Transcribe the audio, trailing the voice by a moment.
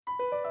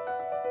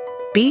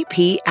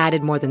BP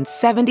added more than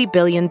 $70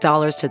 billion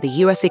to the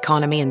U.S.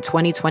 economy in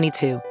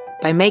 2022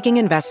 by making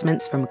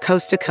investments from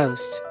coast to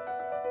coast.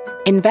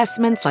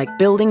 Investments like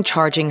building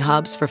charging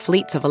hubs for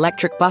fleets of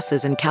electric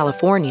buses in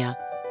California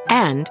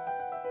and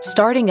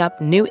starting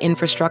up new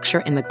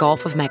infrastructure in the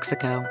Gulf of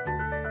Mexico.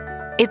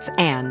 It's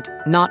and,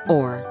 not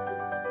or.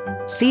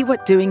 See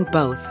what doing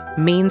both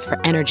means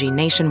for energy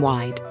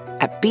nationwide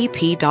at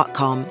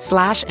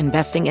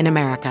bp.com/investing in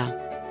America.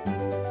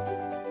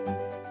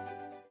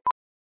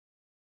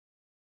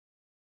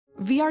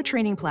 VR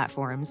training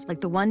platforms,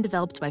 like the one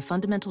developed by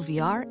Fundamental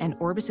VR and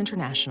Orbis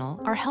International,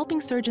 are helping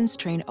surgeons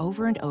train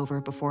over and over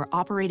before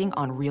operating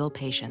on real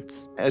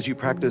patients. As you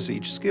practice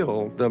each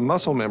skill, the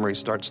muscle memory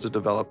starts to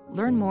develop.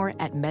 Learn more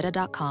at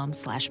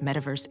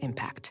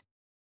meta.com/metaverseimpact.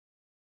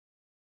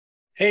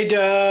 Hey,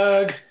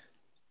 Doug.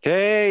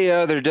 Hey,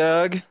 other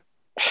Doug.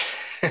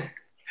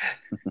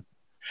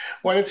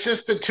 When it's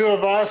just the two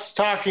of us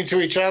talking to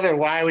each other,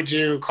 why would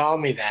you call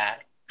me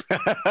that?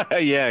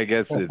 Yeah, I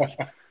guess it's...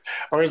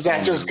 Or is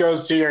that just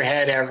goes through your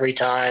head every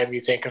time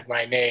you think of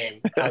my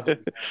name?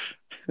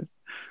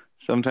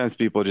 Sometimes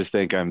people just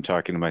think I'm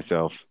talking to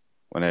myself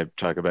when I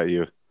talk about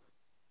you.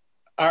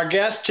 Our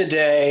guest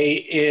today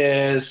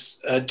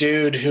is a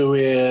dude who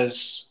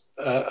is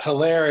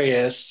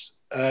hilarious.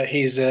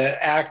 He's an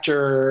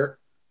actor.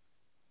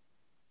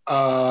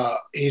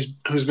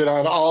 Who's been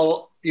on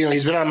all,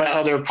 he's been on my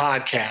other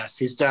podcasts.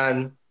 He's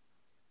done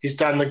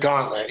The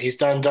Gauntlet. He's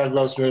done Doug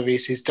Loves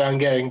Movies. He's done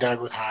Getting Doug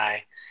with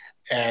High.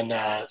 And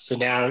so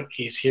now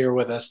he's here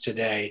with us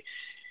today.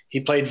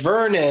 He played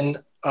Vernon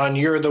on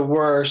You're the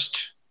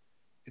Worst.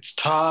 It's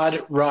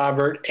Todd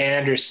Robert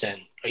Anderson.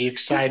 Are you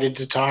excited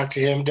to talk to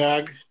him,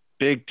 Doug?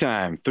 Big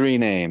time. 3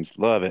 names.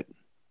 Love it.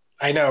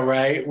 I know,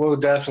 right? We'll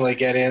definitely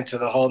get into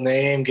the whole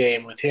name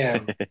game with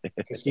him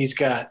because he's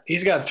got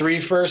 3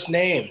 first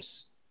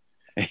names.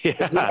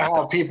 Yeah.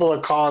 How people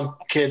are calling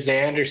kids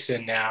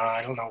Anderson now.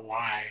 I don't know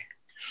why.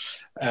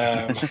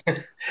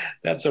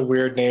 That's a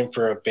weird name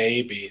for a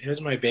baby. There's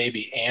my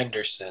baby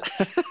Anderson.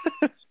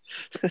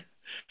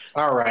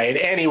 All right.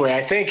 Anyway,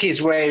 I think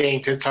he's waiting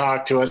to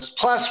talk to us.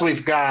 Plus,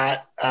 we've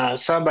got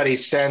somebody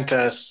sent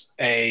us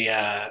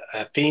a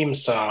theme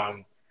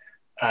song,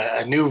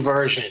 a new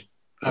version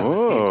of the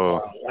theme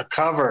song, a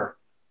cover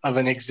of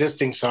an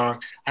existing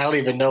song. I don't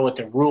even know what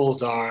the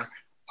rules are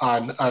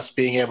on us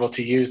being able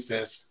to use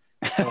this.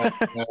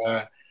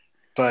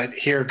 But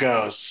here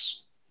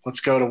goes. Let's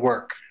go to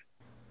work.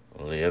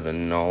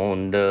 Living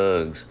on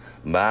Doug's,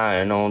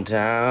 buying on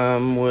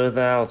time.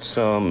 Without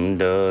some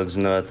Doug's,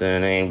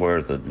 nothing ain't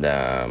worth a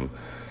dime.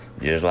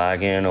 Just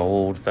like an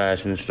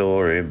old-fashioned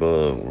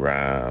storybook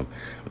rhyme.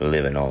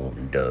 Living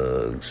on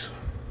Doug's.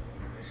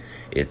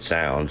 It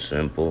sounds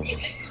simple,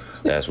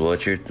 that's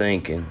what you're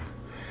thinking.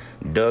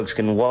 Doug's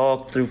can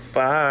walk through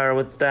fire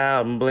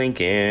without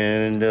blinking.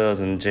 It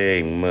doesn't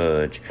take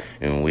much,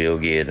 and we'll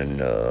get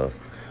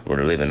enough.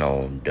 We're living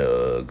on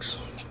Doug's.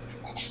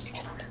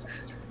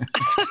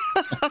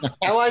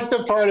 I like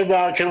the part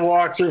about can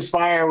walk through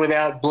fire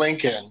without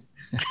blinking.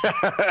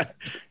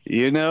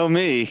 You know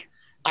me.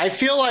 I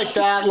feel like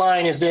that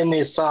line is in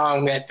this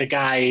song that the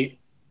guy,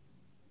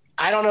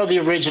 I don't know the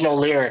original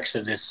lyrics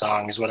of this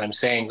song is what I'm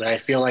saying, but I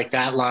feel like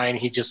that line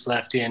he just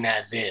left in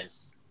as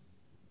is.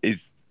 He's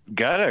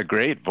got a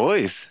great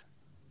voice.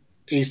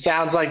 He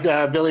sounds like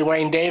Billy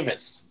Wayne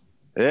Davis.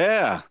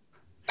 Yeah.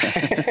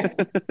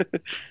 Got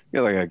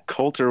like a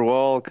Coulter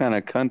Wall kind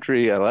of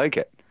country. I like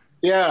it.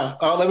 Yeah.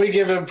 Oh, let me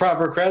give him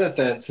proper credit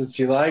then, since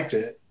he liked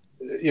it.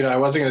 I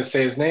wasn't going to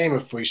say his name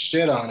if we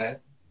shit on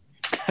it.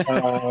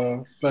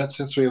 But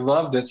since we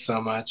loved it so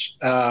much.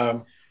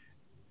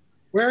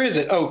 Where is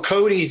it? Oh,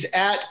 Cody's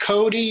at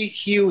Cody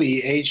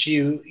Huey,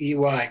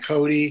 Huey.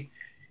 Cody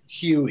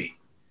Huey.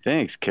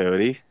 Thanks,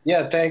 Cody.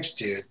 Yeah, thanks,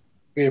 dude.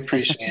 We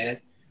appreciate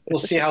it. We'll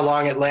see how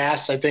long it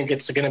lasts. I think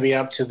it's going to be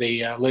up to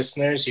the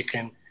listeners. You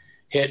can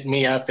hit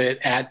me up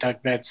at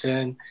Doug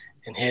Benson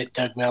and hit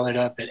Doug Mellard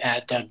up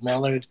at Doug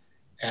Mellard.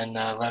 And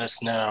let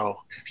us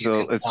know if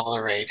you can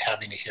tolerate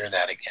having to hear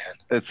that again.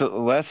 It's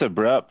less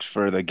abrupt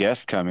for the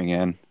guest coming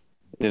in,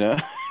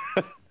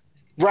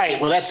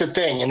 Right. Well, that's the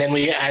thing. And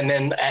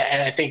then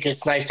I think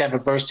it's nice to have a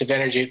burst of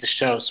energy at the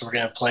show. So we're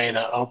going to play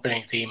the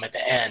opening theme at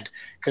the end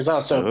because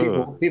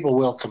also people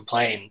will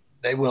complain.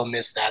 They will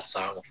miss that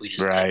song if we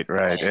just right.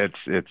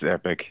 It's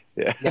epic.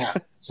 Yeah. Yeah.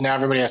 So now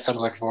everybody has something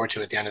to look forward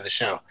to at the end of the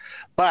show.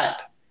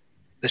 But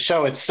the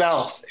show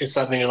itself is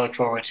something to look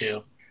forward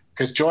to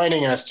because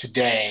joining us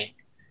today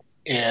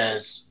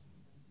is,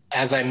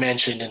 as I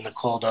mentioned in the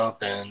cold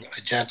open,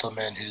 a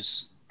gentleman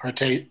who's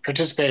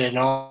participated in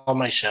all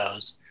my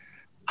shows.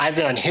 I've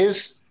been on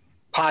his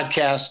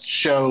podcast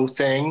show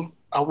thing.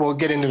 We'll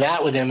get into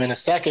that with him in a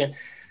second.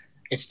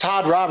 It's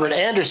Todd Robert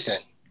Anderson.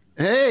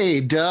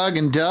 Hey, Doug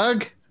and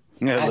Doug.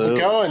 Hello. How's it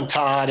going,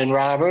 Todd and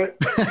Robert?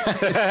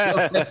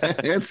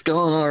 It's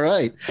going all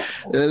right.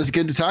 It's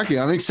good to talk to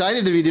you. I'm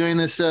excited to be doing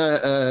this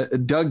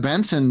Doug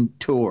Benson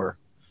tour.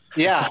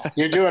 Yeah,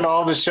 you're doing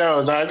all the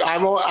shows.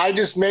 I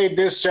just made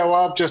this show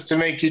up just to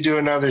make you do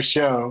another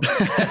show.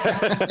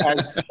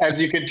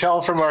 As you can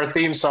tell from our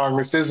theme song,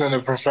 this isn't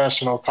a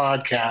professional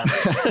podcast.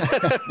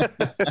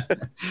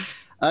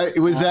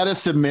 Was that a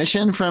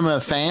submission from a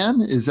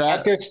fan? Is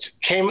that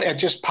it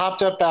just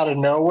popped up out of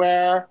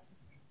nowhere.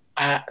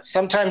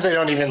 Sometimes I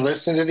don't even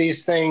listen to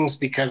these things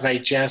because I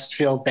just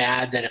feel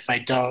bad that if I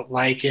don't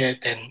like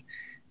it, then,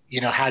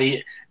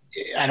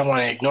 I don't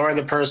want to ignore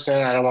the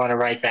person. I don't want to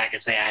write back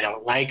and say, I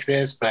don't like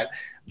this, but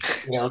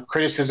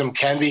criticism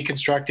can be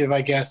constructive,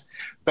 I guess.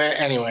 But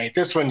anyway,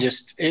 this one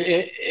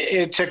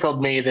it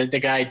tickled me that the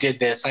guy did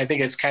this. I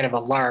think it's kind of a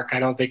lark. I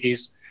don't think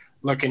he's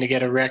looking to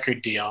get a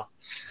record deal.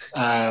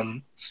 But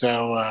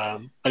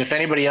if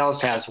anybody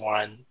else has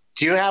one,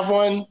 do you have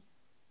one?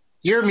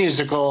 You're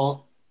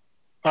musical,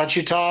 aren't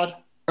you, Todd?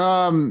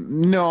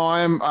 No,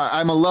 I'm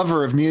a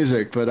lover of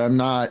music, but I'm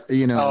not,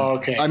 Oh,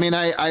 okay. I mean,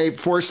 I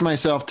forced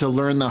myself to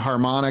learn the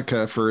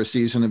harmonica for a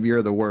season of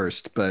You're the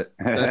Worst, but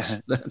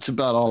that's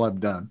about all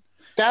I've done.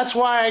 That's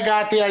why I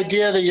got the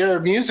idea that you're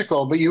a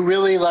musical, but you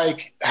really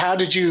how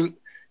did you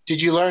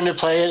learn to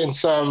play it in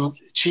some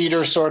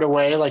cheater sort of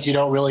way? Like you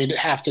don't really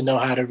have to know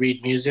how to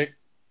read music?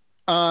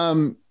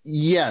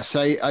 Yes,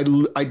 I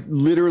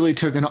literally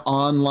took an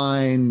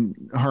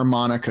online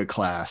harmonica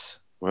class.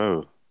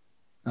 Whoa.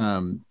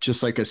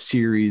 Just like a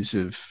series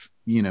of,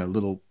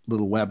 little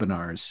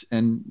webinars.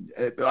 And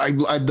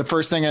I the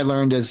first thing I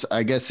learned is,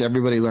 I guess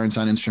everybody learns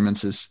on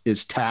instruments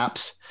is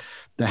taps,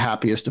 the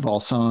happiest of all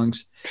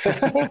songs.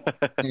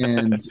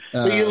 And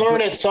so you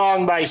learn it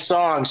song by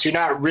song. So you're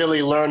not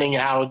really learning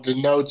how the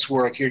notes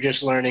work. You're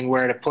just learning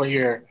where to put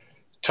your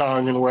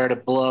tongue and where to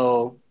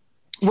blow.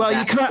 Well,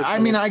 I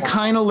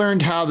kind of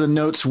learned how the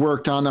notes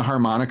worked on the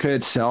harmonica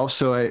itself.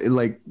 So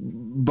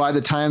by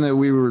the time that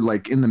we were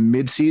in the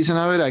mid season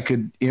of it, I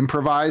could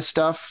improvise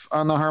stuff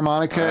on the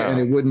harmonica and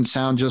it wouldn't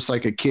sound just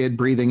like a kid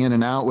breathing in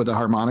and out with a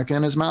harmonica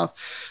in his mouth.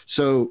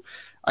 So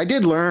I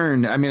did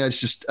learn. I mean,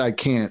 it's just, I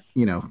can't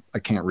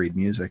read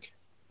music.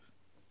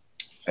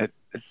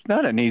 It's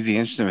not an easy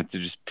instrument to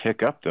just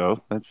pick up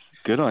though. That's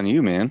good on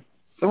you, man.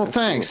 Well,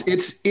 thanks.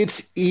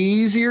 It's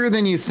easier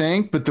than you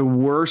think, but the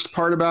worst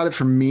part about it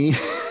for me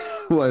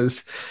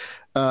was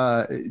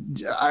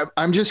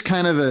I'm just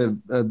kind of a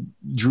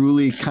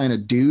drooly kind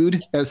of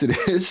dude as it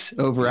is,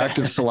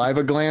 overactive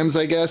saliva glands,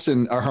 I guess.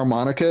 And a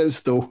harmonica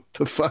is the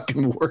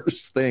fucking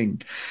worst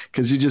thing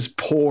because you just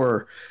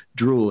pour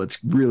drool.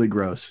 It's really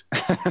gross.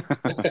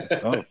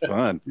 Oh,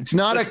 fun. It's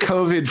not a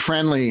COVID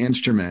friendly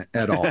instrument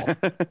at all.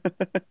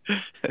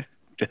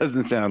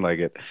 Doesn't sound like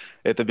it.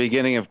 At the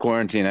beginning of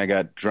quarantine, I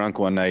got drunk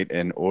one night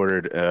and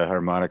ordered a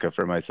harmonica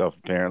for myself,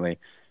 apparently.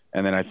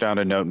 And then I found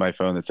a note in my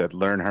phone that said,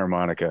 learn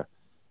harmonica.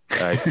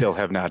 I still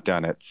have not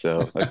done it.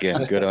 So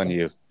again, good on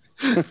you.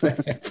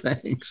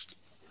 Thanks.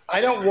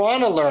 I don't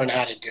want to learn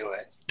how to do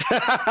it.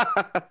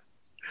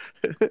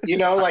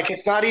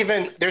 It's not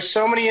even, there's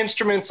so many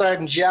instruments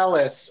I'm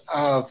jealous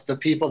of the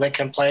people that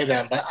can play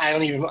them, but I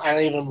don't even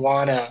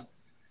want to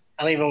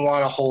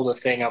hold a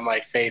thing on my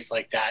face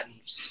like that and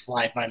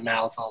slide my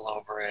mouth all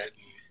over it.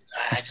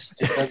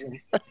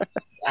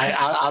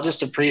 I'll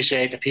just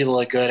appreciate the people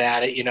that are good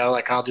at it.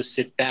 I'll just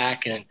sit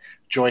back and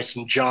enjoy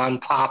some John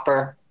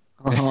Popper.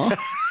 Uh-huh.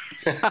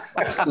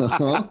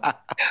 Uh-huh.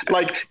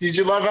 Did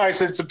you love how I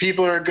said some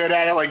people who are good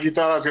at it? Like you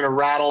thought I was going to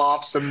rattle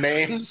off some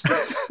names?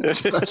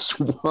 Just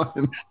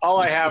one. All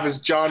I have is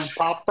John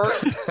Popper.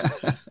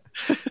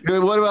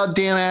 What about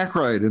Dan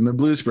Aykroyd and the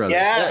Blues Brothers?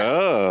 Yes.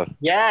 Oh.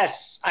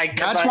 Yes.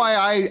 That's why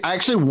I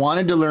actually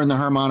wanted to learn the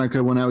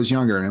harmonica when I was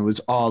younger, and it was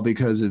all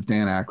because of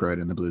Dan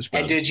Aykroyd and the Blues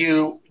Brothers. And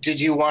did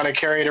you want to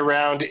carry it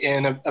around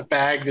in a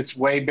bag that's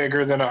way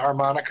bigger than a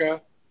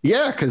harmonica?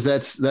 Yeah, because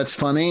that's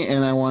funny,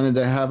 and I wanted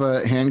to have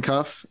a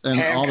handcuff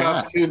and all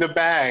that to the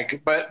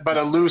bag, but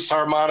a loose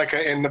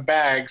harmonica in the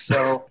bag.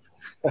 So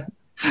I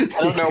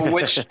don't know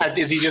which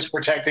is he just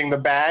protecting the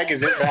bag?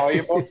 Is it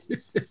valuable?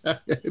 I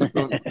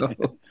don't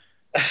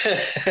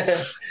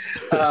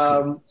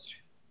know.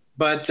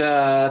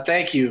 But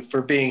thank you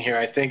for being here.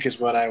 I think is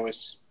what that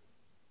was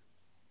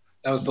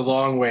the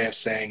long way of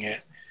saying it.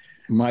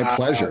 My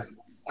pleasure.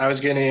 I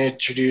was going to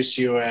introduce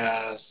you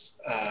as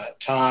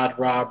Todd,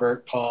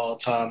 Robert, Paul,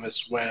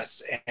 Thomas,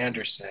 Wes,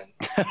 Anderson.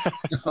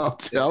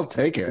 I'll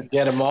take it.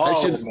 Get them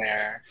all in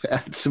there.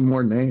 Add some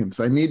more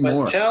names. I need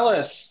more. Tell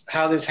us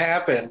how this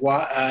happened.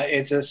 Why,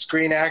 it's a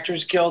Screen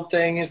Actors Guild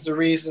thing is the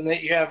reason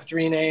that you have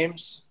 3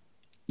 names?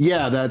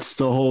 Yeah, that's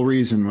the whole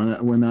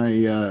reason. When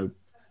I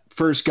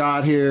first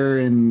got here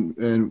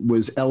and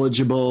was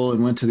eligible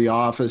and went to the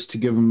office to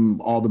give them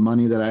all the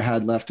money that I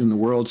had left in the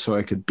world so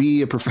I could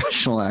be a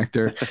professional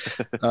actor,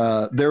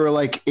 there were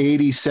like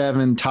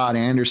 87 Todd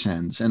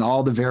Andersons and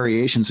all the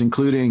variations,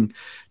 including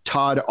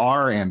Todd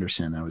R.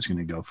 Anderson I was going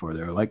to go for.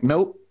 They were like,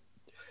 nope.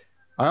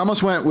 I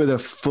almost went with a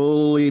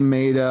fully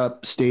made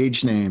up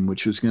stage name,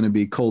 which was going to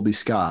be Colby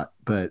Scott.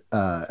 But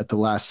at the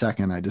last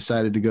second, I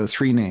decided to go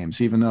 3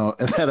 names, even though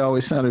that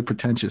always sounded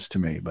pretentious to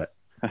me. But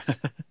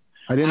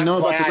I didn't know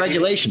about the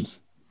regulations.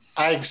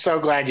 I'm so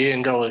glad you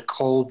didn't go with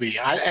Colby.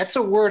 That's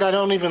a word I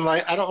don't even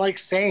like. I don't like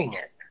saying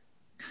it.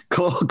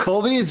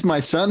 Colby is my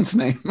son's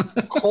name.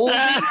 Colby.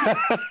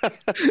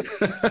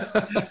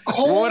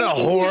 What a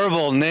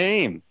horrible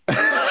name.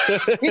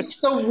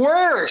 It's the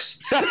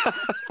worst.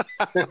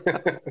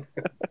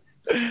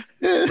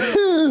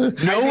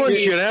 No one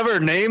should ever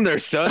name their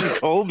son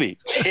Colby.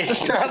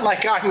 It's not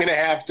like I'm going to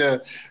have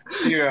to,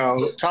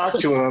 talk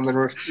to him and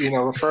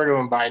refer to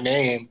him by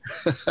name.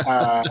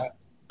 I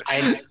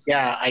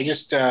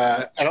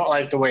don't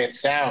like the way it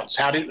sounds.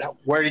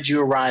 Where did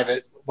you arrive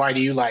at? Why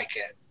do you like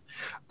it?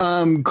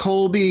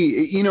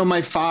 Colby,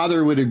 my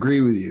father would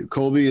agree with you.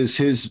 Colby is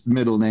his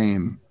middle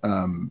name.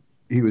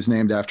 He was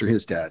named after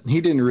his dad.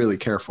 He didn't really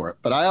care for it,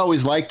 but I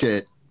always liked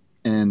it.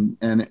 And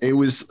it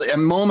was a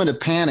moment of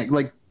panic.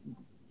 Like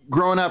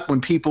growing up, when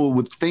people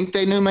would think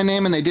they knew my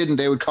name and they didn't,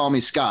 they would call me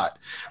Scott,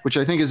 which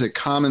I think is a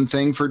common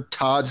thing for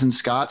Todds and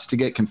Scotts to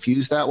get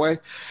confused that way.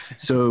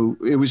 So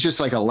it was just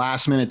like a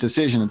last minute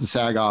decision at the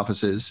SAG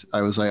offices.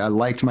 I was like, I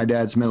liked my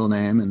dad's middle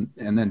name,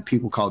 and then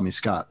people called me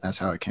Scott. That's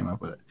how I came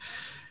up with it.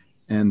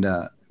 And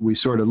we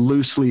sort of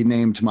loosely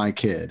named my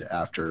kid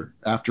after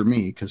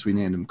me, because we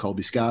named him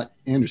Colby Scott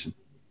Anderson.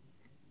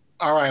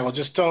 All right, well,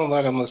 just don't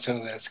let him listen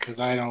to this, because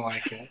I don't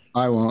like it.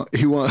 I won't.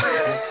 He won't.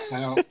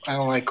 I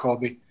don't like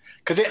Colby,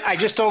 because I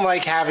just don't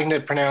like having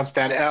to pronounce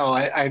that L.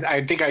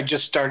 I think I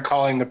just start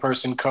calling the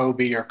person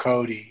Kobe or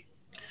Cody.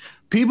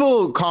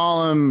 People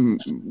call him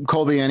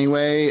Colby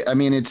anyway. I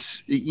mean,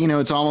 it's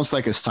almost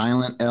like a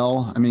silent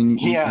L. I mean,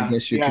 I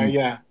guess you can.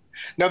 Yeah.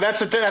 No, that's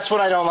what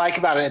I don't like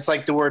about it. It's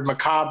like the word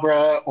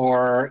macabre,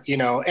 or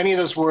any of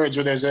those words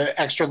where there's an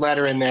extra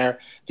letter in there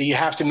that you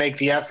have to make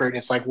the effort.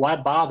 It's like, why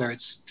bother? It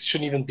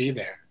shouldn't even be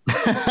there.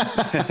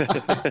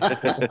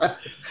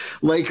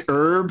 Like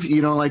herb,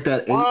 you don't like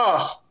that?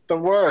 Oh, the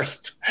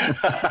worst.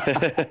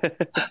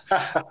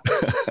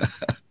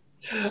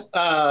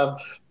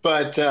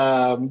 But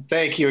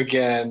thank you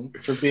again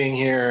for being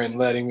here and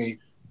letting me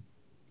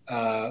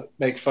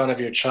make fun of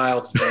your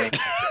child's name.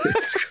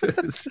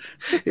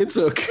 It's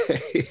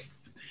okay.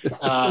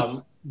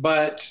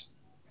 But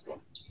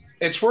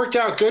it's worked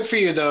out good for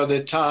you, though,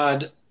 that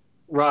Todd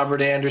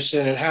Robert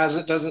Anderson,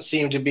 it doesn't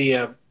seem to be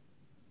a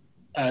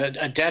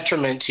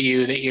detriment to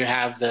you that you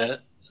have the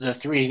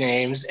three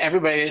names.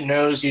 Everybody that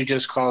knows you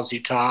just calls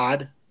you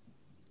Todd.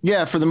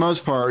 Yeah, for the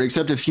most part,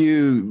 except a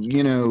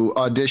few,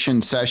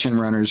 audition session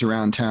runners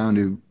around town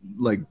who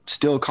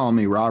still call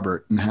me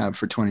Robert and have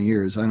for 20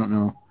 years. I don't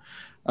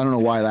know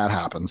why that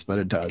happens, but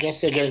it does. I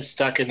guess they get it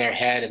stuck in their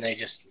head, and they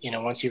just,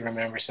 once you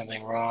remember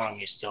something wrong,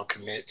 you still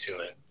commit to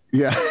it.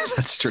 Yeah,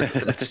 that's true.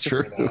 That's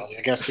true.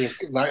 I guess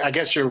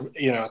you're,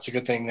 it's a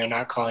good thing they're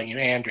not calling you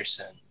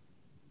Anderson.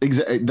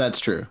 Exactly.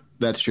 That's true.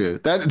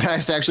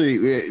 That's actually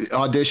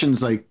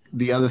auditions. Like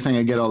the other thing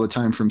I get all the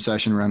time from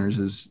session runners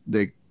is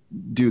they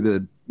do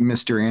the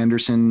Mr.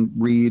 Anderson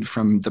read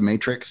from The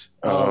Matrix.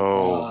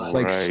 Oh,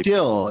 right.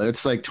 Still,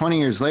 it's like 20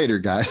 years later,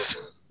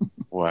 guys.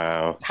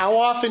 Wow. How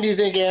often do you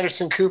think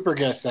Anderson Cooper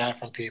gets that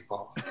from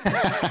people?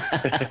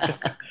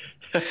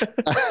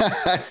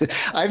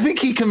 I think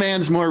he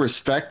commands more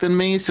respect than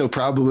me, so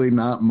probably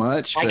not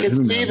much. I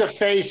can see the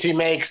face he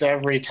makes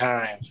every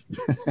time.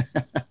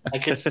 I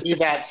can see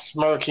that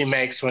smirk he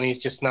makes when he's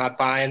just not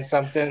buying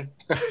something.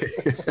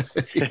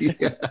 He's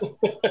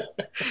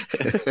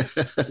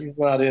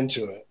not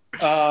into it.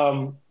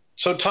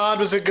 So Todd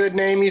was a good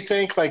name, you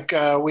think?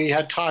 We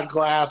had Todd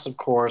Glass, of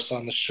course,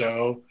 on the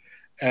show.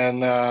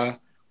 And I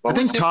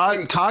think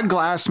Todd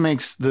Glass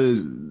makes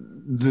the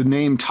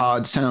name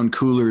Todd sound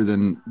cooler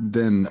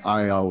than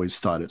I always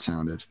thought it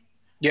sounded.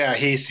 Yeah,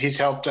 he's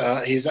helped.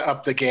 He's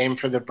upped the game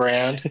for the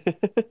brand.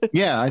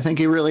 Yeah, I think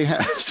he really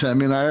has. I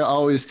mean,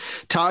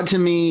 Todd to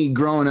me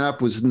growing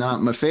up was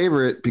not my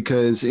favorite,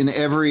 because in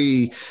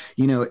every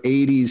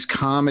 80s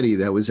comedy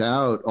that was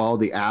out, all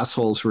the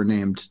assholes were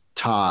named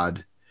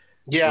Todd.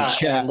 Yeah,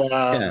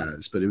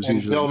 but it was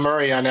usually Bill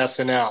Murray on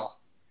SNL.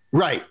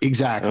 Right,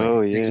 exactly.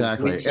 Oh, yeah.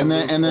 Exactly. And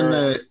then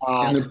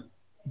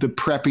the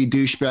preppy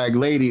douchebag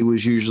lady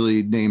was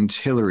usually named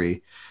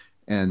Hillary,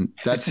 and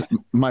that's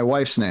my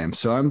wife's name.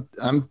 So I'm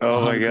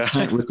oh my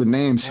god with the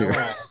names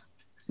here.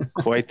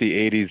 Quite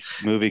the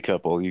 80s movie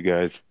couple, you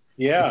guys.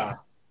 Yeah.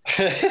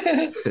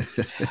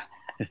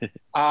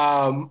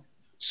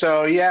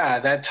 So yeah,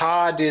 that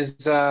Todd is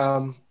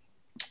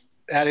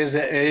it is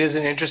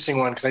an interesting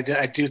one, because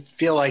I do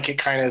feel like it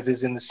kind of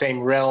is in the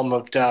same realm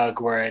of Doug,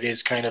 where it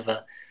is kind of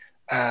a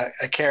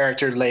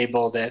character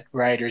label that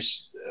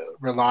writers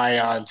rely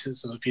on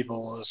so that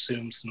people will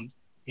assume some.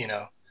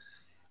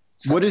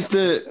 What is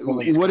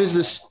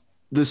the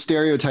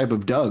stereotype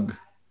of Doug?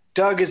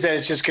 Doug is that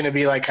it's just going to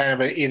be like kind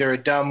of either a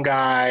dumb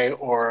guy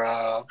or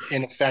a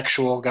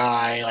ineffectual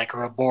guy,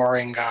 or a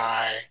boring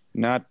guy.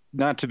 Not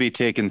to be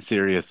taken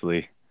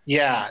seriously.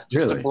 Yeah,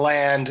 just really? a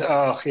bland.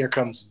 Oh, here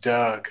comes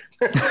Doug.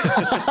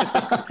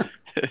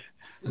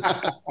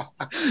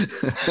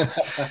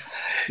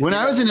 When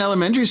I was in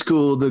elementary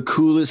school, the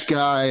coolest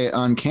guy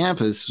on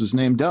campus was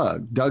named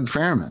Doug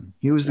Fairman.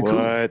 He was the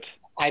coolest.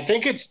 I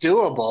think it's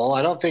doable.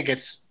 I don't think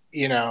it's,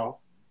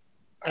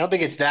 I don't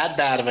think it's that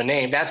bad of a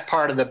name. That's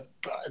part of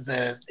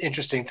the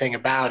interesting thing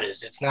about it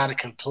is it's not a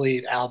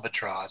complete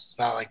albatross. It's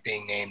not like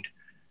being named.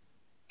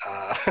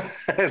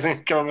 I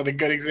think come up with a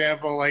good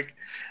example. Like,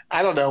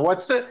 I don't know.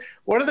 What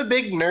are the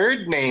big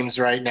nerd names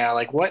right now?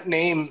 Like, what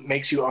name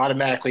makes you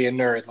automatically a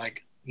nerd?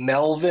 Like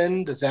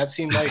Melvin? Does that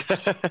seem like?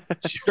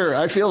 Sure.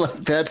 I feel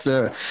like that's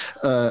a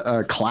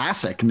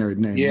classic nerd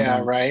name.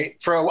 Yeah, right.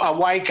 For a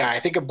white guy, I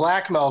think a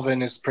black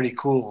Melvin is pretty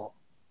cool.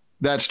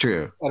 That's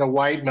true. And a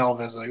white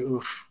Melvin is like,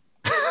 oof.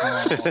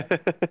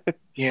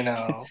 You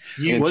know,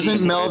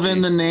 wasn't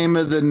Melvin the name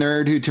of the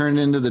nerd who turned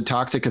into the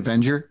Toxic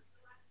Avenger?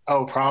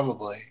 Oh,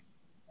 probably.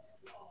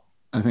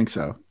 I think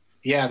so.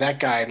 Yeah, that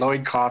guy,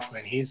 Lloyd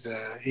Kaufman. He's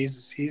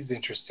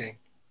interesting.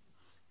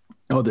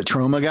 Oh, the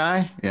trauma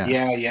guy?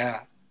 Yeah.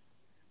 Yeah.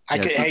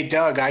 Hey,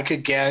 Doug, I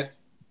could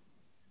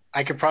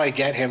probably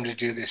get him to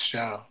do this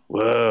show.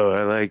 Whoa,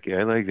 I like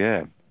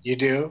that. You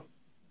do?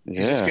 Yeah.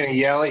 He's just gonna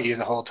yell at you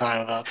the whole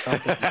time about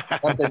something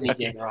you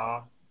did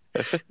wrong.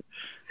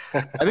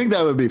 I think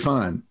that would be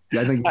fun.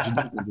 I think you should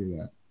definitely do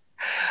that.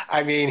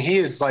 I mean, he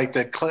is like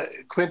the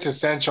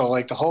quintessential,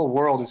 like the whole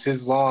world is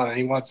his lawn and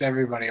he wants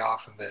everybody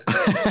off of it.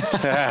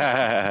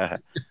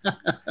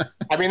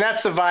 I mean,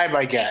 that's the vibe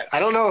I get. I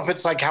don't know if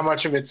it's like how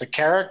much of it's a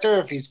character,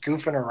 if he's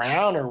goofing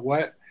around or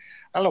what.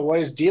 I don't know what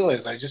his deal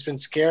is. I've just been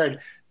scared,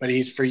 but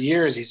for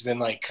years, he's been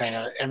like kind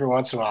of every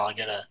once in a while, I'll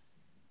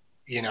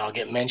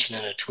get mentioned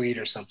in a tweet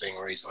or something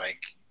where he's like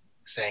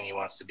saying he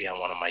wants to be on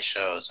one of my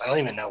shows. I don't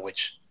even know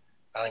if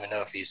I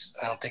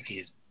don't think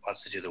he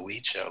wants to do the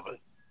Weed Show, but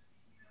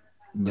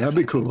that'd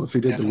be cool if he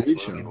did the Weed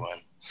Show.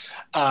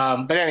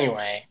 But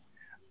anyway,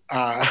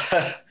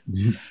 how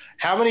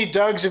many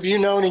Dougs have you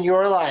known in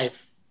your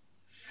life?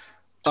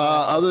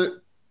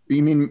 Other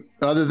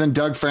than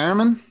Doug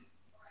Fairman?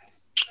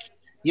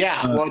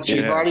 Yeah, what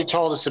you've already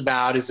told us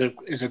about is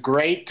a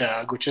great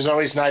Doug, which is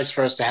always nice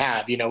for us to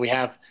have. You know, we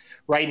have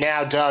right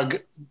now Doug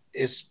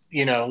is,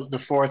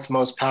 the fourth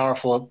most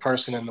powerful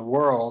person in the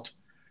world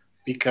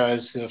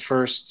because the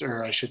first,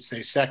 or I should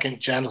say second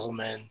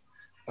gentleman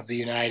of the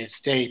United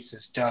States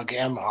is Doug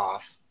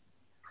Emhoff.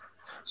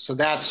 So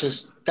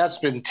that's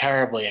been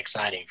terribly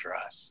exciting for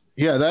us.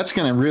 Yeah, that's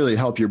going to really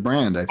help your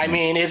brand, I think. I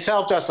mean, it's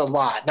helped us a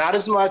lot. Not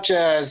as much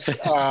as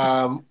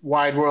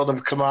Wide World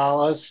of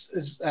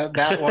Kamala's.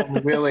 That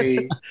one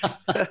really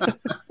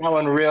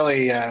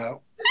is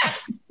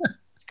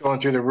going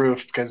through the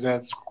roof because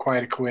that's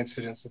quite a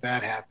coincidence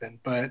that happened.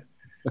 But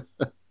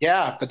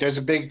yeah, but there's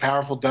a big,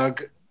 powerful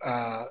Doug.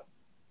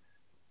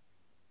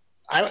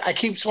 I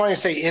keep wanting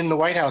to say in the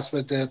White House,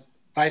 but the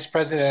vice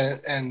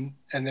president and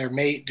their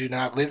mate do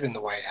not live in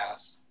the White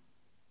House.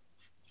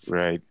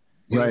 Right.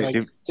 Right.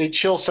 Like, they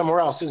chill somewhere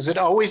else. Is it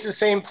always the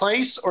same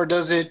place or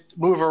does it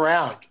move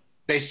around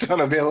based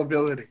on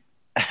availability?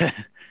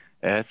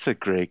 That's a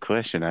great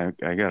question. I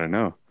got to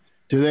know.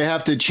 Do they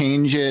have to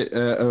change it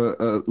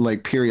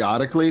like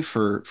periodically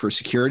for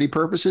security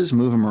purposes,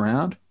 move them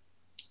around?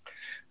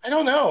 I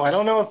don't know. I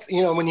don't know if,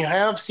 when you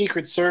have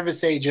Secret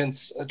Service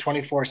agents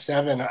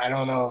 24/7, I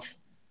don't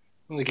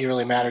think it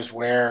really matters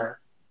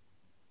where,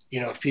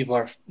 if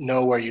people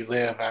know where you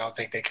live, I don't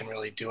think they can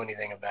really do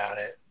anything about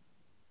it.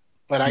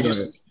 But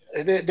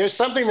there's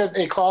something that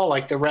they call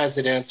like the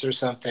residence or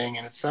something,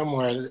 and it's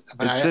somewhere.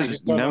 But I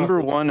just don't know.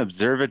 #1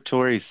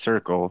 observatory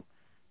circle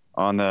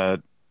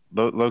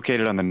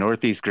located on the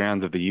northeast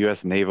grounds of the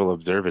U.S. Naval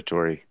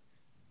Observatory.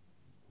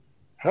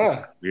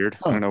 Huh. Weird.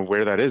 I don't know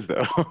where that is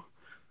though.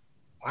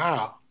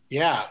 Wow.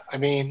 Yeah. I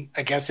mean,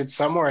 I guess it's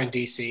somewhere in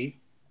D.C.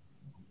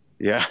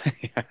 Yeah,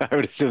 I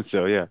would assume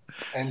so. Yeah.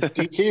 And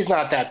D.C. is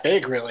not that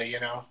big, really.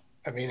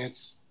 I mean,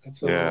 it's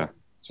just a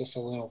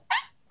little.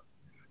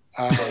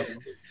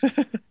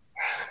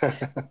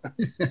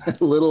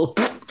 Little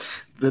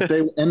that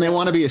they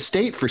want to be a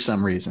state for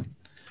some reason.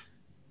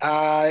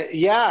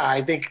 Yeah,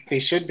 I think they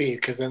should be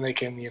because then they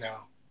can,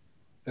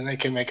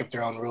 make up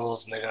their own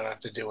rules and they don't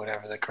have to do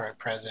whatever the current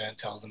president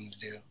tells them to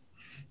do.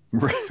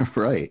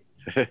 Right.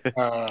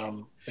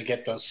 They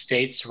get those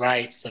states'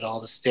 rights that all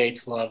the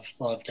states love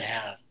to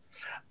have.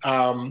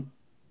 Do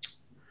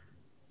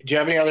you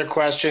have any other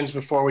questions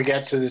before we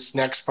get to this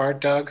next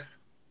part, Doug?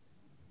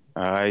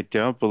 I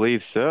don't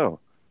believe so.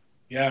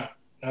 Yeah,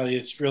 no,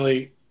 it's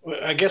really.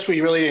 I guess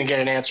we really didn't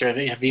get an answer.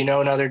 Have you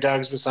known other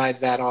Dougs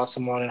besides that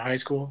awesome one in high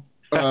school?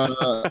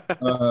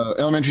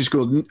 Elementary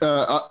school.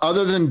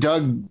 Other than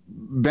Doug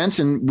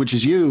Benson, which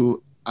is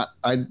you,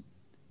 I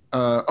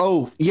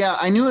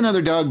knew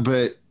another Doug,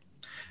 but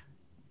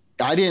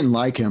I didn't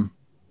like him.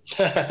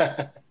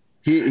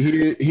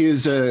 He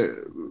is a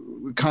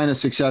kind of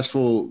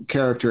successful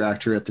character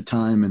actor at the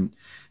time,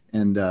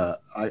 and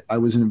I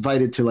was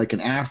invited to like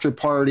an after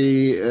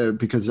party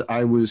because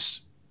I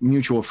was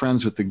mutual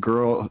friends with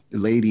the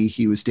lady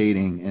he was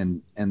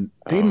dating, and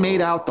they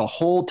made out the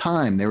whole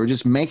time. They were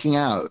just making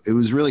out. It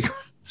was really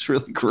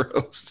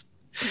gross.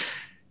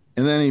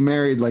 And then he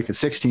married like a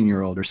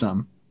 16-year-old or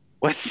something.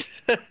 What?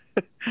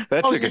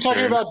 You're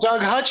talking about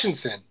Doug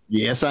Hutchinson.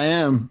 Yes, I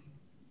am.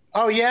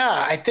 Oh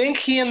yeah, I think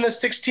he and the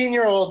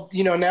 16-year-old.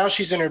 Now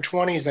she's in her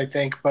 20s, I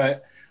think,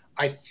 but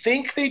I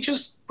think they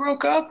just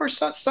broke up or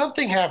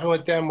something happened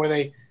with them where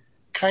they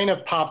kind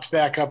of popped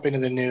back up into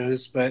the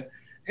news. But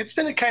it's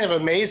been kind of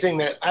amazing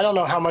that I don't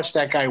know how much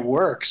that guy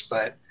works,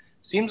 but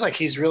seems like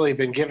he's really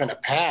been given a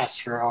pass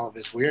for all of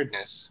his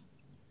weirdness.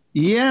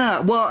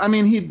 Yeah, well, I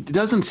mean, he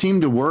doesn't seem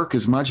to work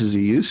as much as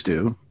he used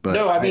to. But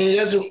no, I mean, he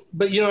doesn't.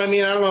 But I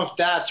mean, I don't know if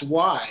that's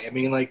why. I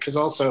mean, like, because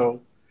also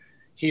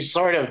he's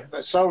sort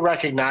of so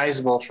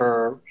recognizable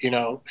for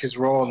his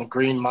role in the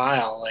Green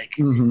Mile. Like,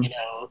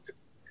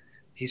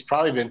 he's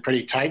probably been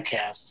pretty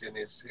typecast in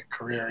his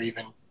career,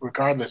 even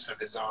regardless of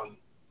his own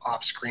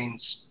off-screen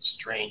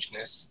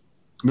strangeness.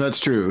 That's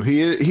true.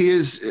 He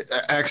is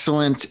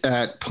excellent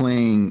at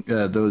playing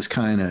those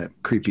kind of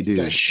creepy dudes.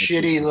 A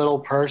shitty little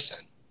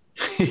person.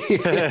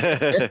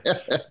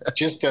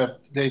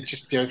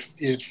 Their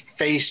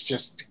face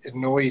just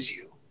annoys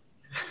you.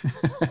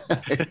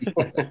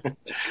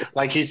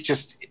 Like he's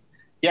just,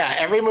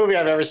 every movie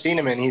I've ever seen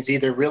him in, he's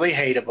either really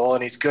hateable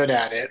and he's good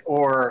at it,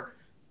 or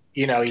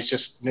he's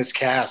just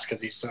miscast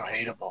because he's so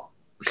hateable.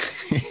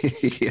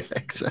 Yeah,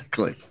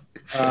 exactly.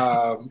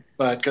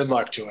 But good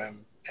luck to him.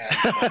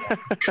 And,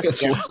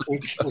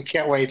 we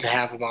can't wait to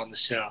have him on the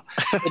show.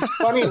 It's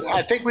funny.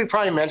 I think we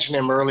probably mentioned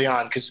him early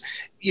on because,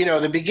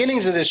 the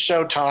beginnings of this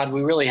show, Todd,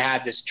 we really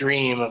had this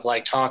dream of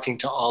like talking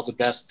to all the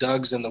best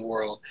Dougs in the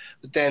world.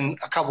 But then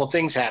a couple of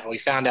things happened. We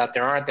found out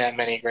there aren't that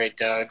many great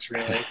Dougs,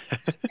 really.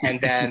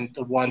 And then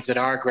the ones that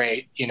are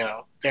great,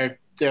 they're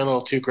a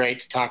little too great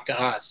to talk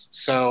to us.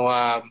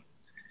 So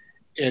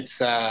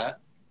it's our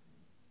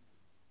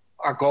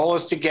goal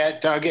is to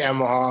get Doug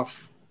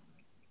Emhoff,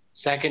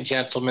 second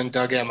gentleman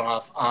Doug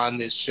Emhoff, on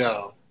this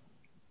show.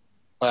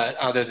 But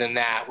other than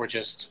that,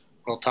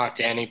 we'll talk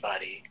to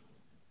anybody.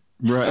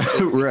 Right.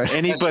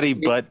 Anybody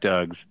but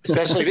Doug's.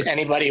 Especially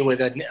anybody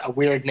with a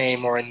weird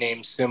name or a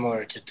name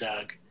similar to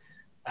Doug,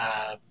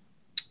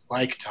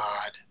 like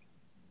Todd.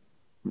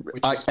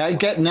 I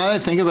get, now that I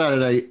think about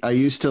it, I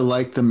used to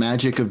like the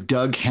magic of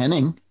Doug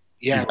Henning.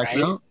 Yeah,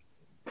 right.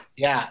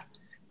 Yeah.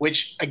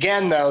 Which,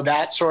 again, though,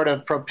 that sort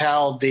of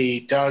propelled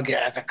the Doug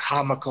as a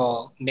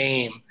comical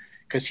name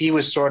because he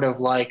was sort of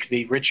like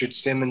the Richard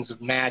Simmons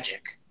of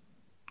magic.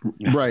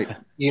 Right.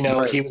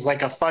 Right. He was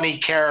like a funny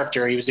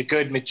character. He was a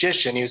good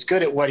magician. He was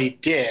good at what he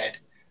did,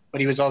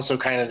 but he was also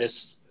kind of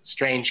this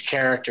strange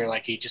character.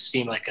 Like he just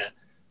seemed like a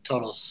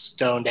total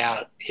stoned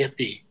out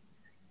hippie,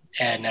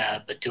 and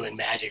but doing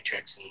magic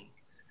tricks and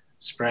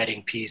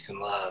spreading peace and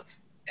love.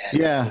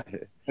 And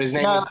his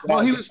name was Doug.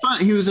 Well, he was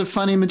fun. He was a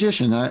funny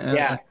magician.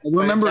 I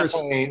remember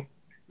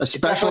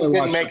especially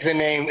didn't make the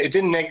name. It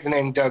didn't make the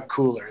name Doug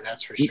cooler.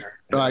 That's for sure.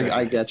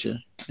 I get you.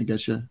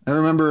 I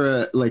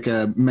remember like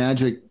a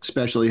magic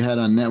special he had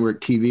on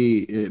network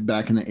TV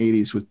back in the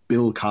 80s with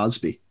Bill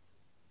Cosby.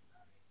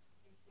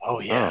 Oh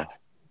yeah.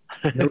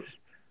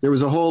 There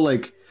was a whole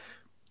like,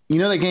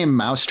 the game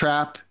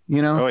Mousetrap.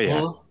 Oh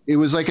yeah. It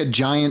was like a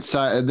giant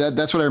size.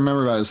 That's what I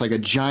remember about it. It's like a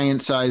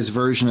giant size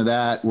version of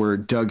that where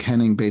Doug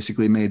Henning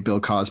basically made Bill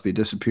Cosby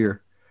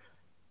disappear.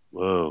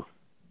 Whoa.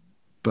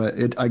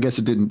 But I guess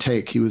it didn't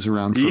take. He was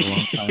around for a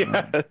long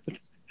time.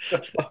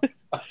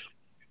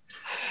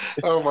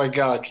 Oh my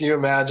God. Can you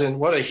imagine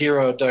what a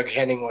hero Doug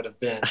Henning would have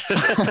been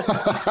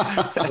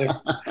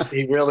if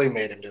he really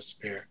made him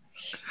disappear?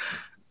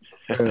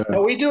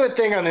 Well, we do a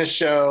thing on this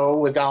show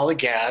with all the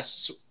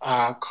guests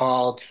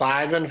called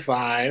 5 and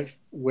 5,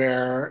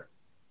 where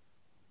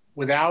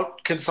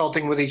without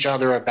consulting with each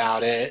other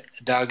about it,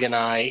 Doug and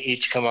I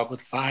each come up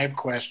with 5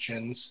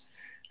 questions,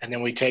 and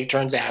then we take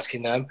turns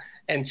asking them.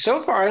 And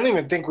so far, I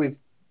don't think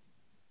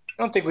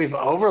we've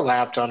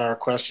overlapped on our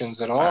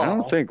questions at all. I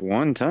don't think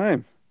one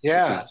time.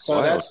 Yeah,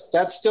 so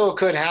that still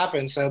could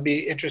happen. So it'll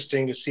be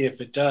interesting to see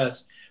if it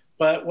does.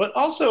 But what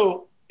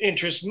also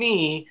interests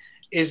me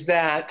is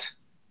that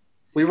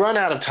we run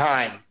out of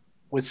time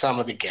with some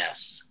of the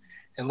guests.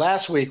 And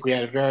last week we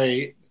had a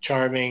very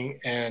charming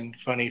and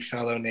funny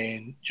fellow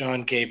named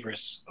John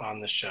Gabris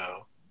on the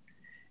show.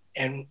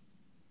 And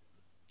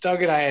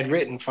Doug and I had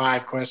written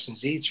 5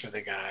 questions each for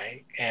the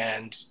guy.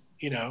 And,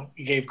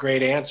 he gave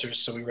great answers,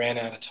 so we ran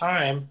out of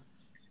time.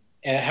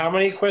 And how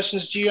many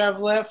questions do you have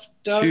left,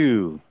 Doug?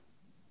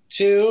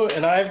 2,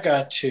 and I've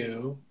got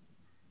 2.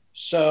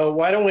 So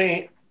why don't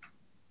we,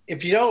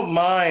 if you don't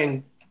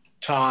mind,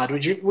 Todd,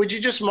 would you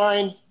just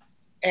mind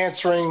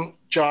answering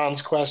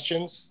John's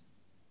questions?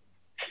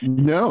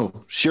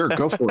 No, sure,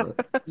 go for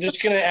it. I'm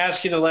just going to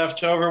ask you the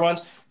leftover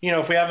ones.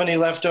 If we have any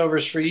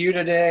leftovers for you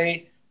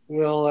today,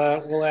 we'll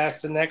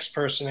ask the next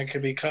person. It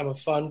could become a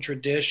fun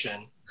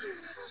tradition.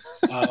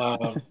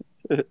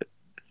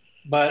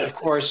 But of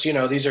course,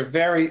 these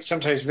are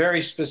sometimes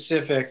very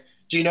specific.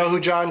 Do you know who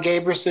John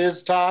Gabris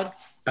is, Todd?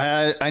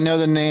 I know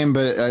the name,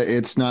 but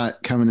it's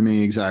not coming to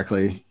me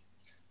exactly.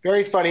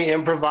 Very funny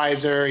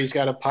improviser. He's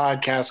got a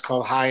podcast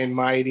called High and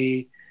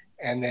Mighty,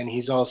 and then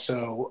he's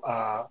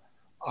also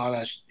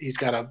he's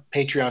got a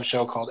Patreon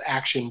show called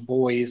Action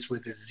Boys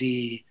with a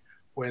Z,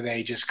 where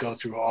they just go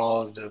through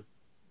all of the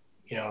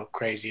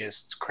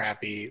craziest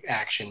crappy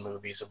action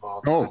movies of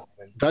all time. Oh,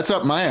 that's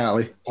up my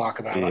alley. Talk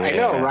about Yeah. it. I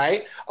know,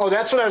 right? Oh,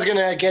 that's what I was going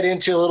to get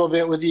into a little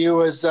bit with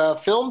you is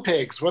Film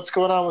Pigs. What's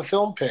going on with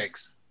Film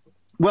Pigs?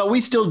 Well,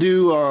 we still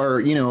do our,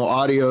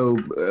 audio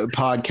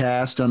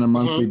podcast on a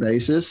monthly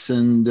basis,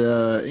 and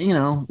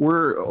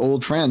we're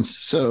old friends,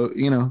 so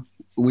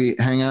we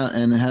hang out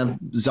and have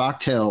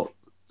Zocktail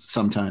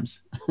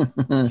sometimes.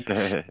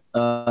 But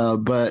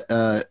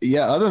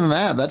other than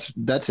that,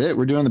 that's it.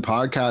 We're doing the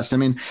podcast. I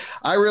mean,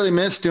 I really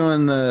miss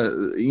doing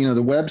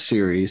the web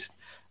series.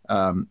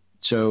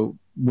 So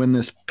when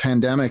this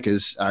pandemic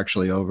is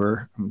actually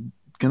over, I'm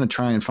gonna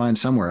try and find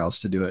somewhere else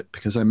to do it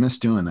because I miss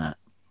doing that.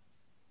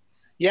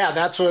 Yeah,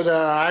 that's what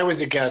I was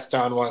a guest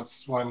on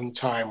one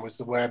time was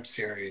the web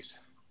series.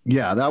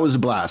 Yeah, that was a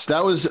blast.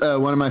 That was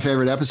one of my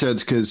favorite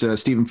episodes because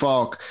Stephen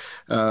Falk,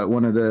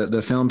 one of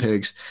the Film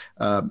Pigs,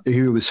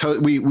 he was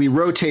we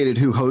rotated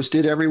who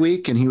hosted every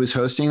week, and he was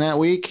hosting that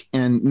week.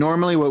 And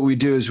normally, what we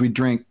do is we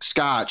drink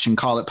scotch and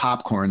call it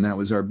popcorn. That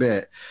was our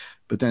bit.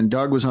 But then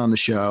Doug was on the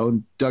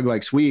show. Doug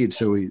likes weed,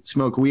 so we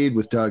smoke weed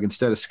with Doug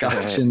instead of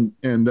scotch. And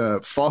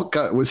Falk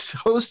was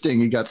hosting.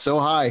 He got so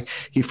high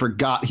he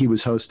forgot he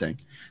was hosting.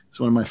 It's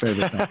one of my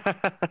favorite things.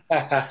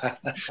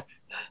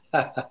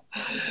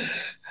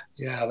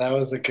 Yeah, that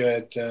was a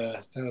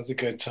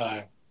good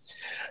time.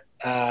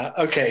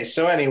 Okay,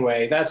 so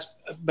anyway, that's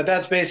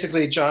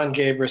basically John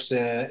Gabrus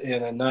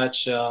in a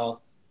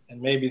nutshell,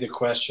 and maybe the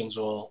questions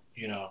will,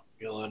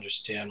 you'll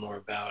understand more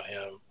about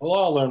him. We'll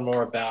all learn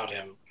more about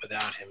him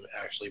without him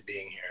actually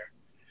being here.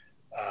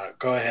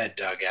 Go ahead,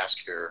 Doug.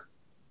 Ask your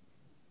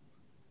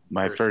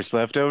first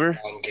leftover.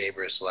 John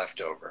Gabrus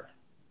leftover.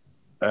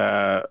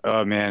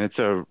 Oh man, it's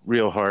a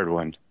real hard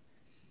one.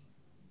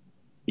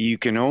 You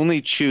can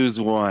only choose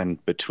one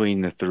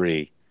between the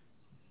three.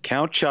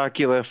 Count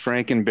Chocula,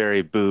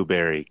 Frankenberry, Boo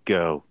Berry.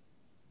 Go.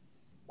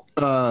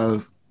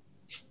 Boo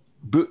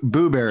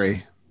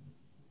Berry.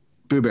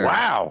 Boo Berry.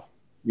 Wow.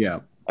 Yeah.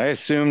 I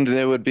assumed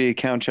there would be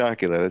Count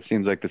Chocula. That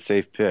seems like the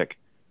safe pick.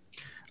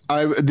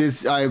 I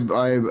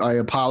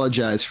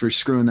apologize for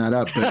screwing that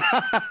up. But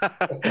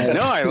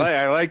No,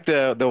 I like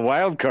the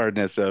wild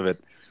cardness of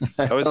it.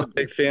 I was a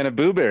big fan of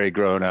Boo Berry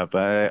growing up.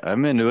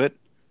 I'm into it.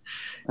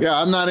 Yeah,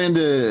 I'm not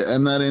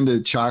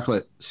into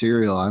chocolate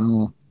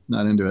cereal.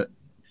 Not into it.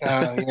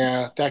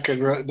 Yeah, that could,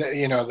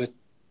 the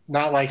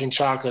not liking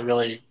chocolate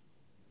really,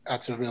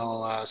 that's a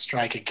real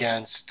strike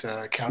against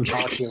Count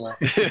Chocula.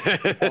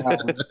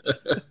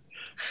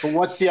 But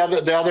what's the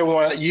other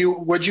one?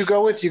 Would you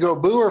go with? You go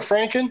Boo or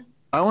Franken?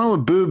 I went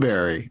with Boo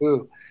Berry.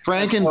 Boo.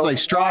 Franken's like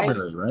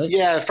strawberry, right?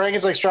 Yeah,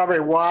 Franken's like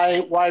strawberry.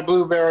 Why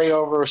blueberry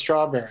over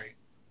strawberry?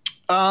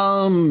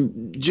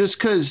 Just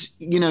because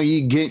you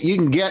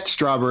can get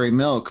strawberry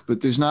milk,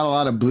 but there's not a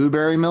lot of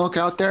blueberry milk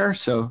out there.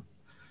 So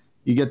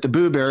you get the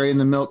blueberry and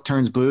the milk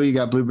turns blue. You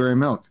got blueberry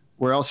milk.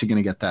 Where else are you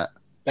gonna get that?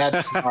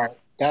 That's smart.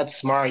 That's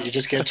smart. You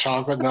just get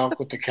chocolate milk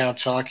with the Count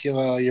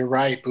Chocula. You're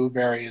right.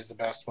 Blueberry is the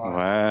best one.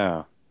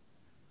 Wow.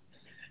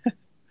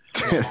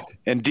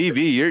 And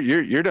DB,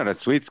 you're not a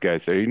sweets guy,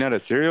 so you're not a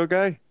cereal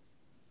guy.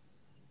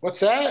 What's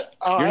that?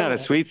 Oh, you're not a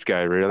sweets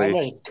guy,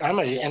 really. I'm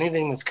a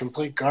anything that's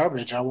complete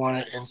garbage. I want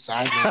it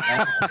inside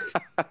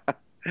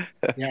me.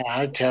 Yeah,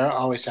 I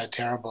always had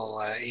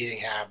terrible eating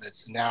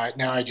habits. Now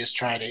I just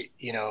try to,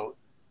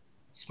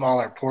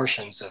 smaller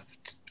portions of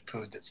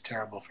food that's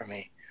terrible for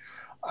me.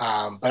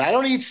 But I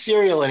don't eat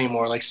cereal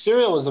anymore. Like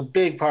cereal was a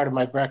big part of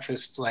my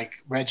breakfast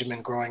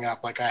regimen growing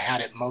up. Like I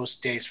had it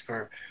most days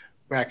for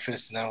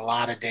breakfast and then a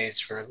lot of days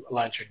for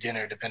lunch or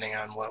dinner, depending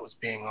on what was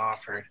being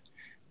offered.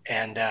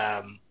 And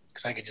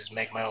because I could just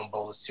make my own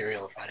bowl of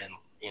cereal if I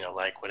didn't,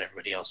 like what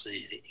everybody else was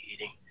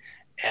eating.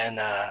 And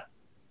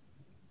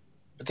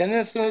but then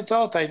as an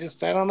adult, I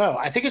don't know.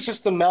 I think it's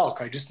just the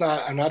milk.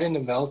 I'm not into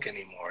milk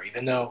anymore,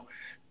 even though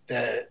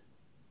the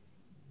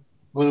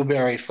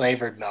blueberry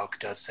flavored milk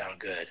does sound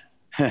good.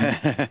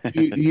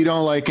 You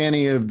don't like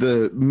any of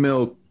the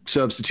milk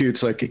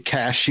substitutes like a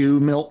cashew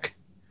milk?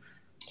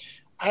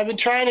 I've been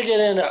trying to get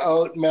into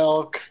oat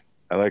milk.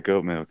 I like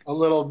oat milk a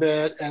little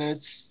bit, and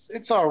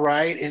it's all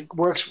right. It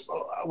works.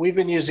 We've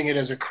been using it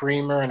as a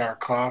creamer in our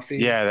coffee.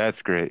 Yeah,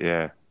 that's great.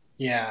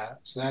 Yeah,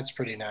 so that's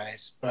pretty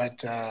nice.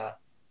 But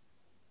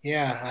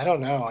yeah, I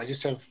don't know. I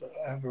just have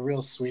a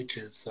real sweet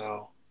tooth,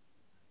 so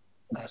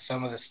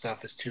some of this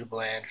stuff is too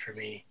bland for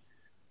me.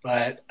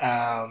 But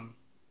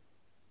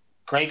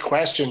great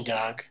question,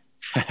 Doug.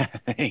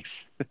 Thanks.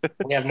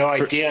 We have no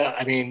idea.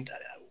 I mean,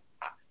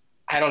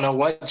 I don't know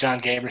what John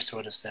Gabrus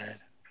would have said.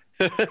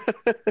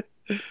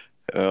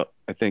 Well,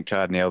 I think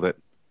Todd nailed it.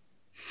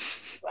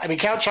 I mean,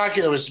 Count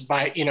Chocula was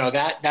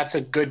that's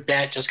a good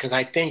bet just because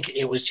I think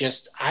it was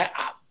just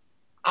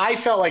I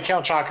felt like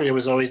Count Chocula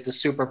was always the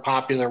super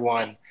popular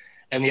one,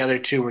 and the other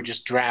two were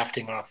just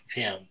drafting off of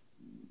him.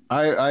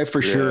 I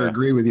for sure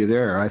agree with you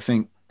there. I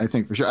think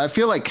for sure. I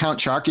feel like Count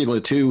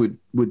Chocula too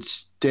would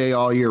stay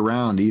all year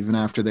round even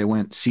after they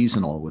went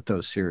seasonal with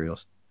those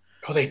cereals.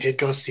 Oh, they did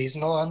go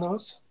seasonal on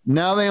those?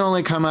 Now they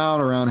only come out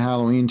around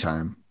Halloween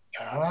time.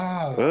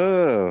 Oh.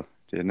 Oh,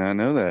 did not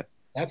know that.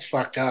 That's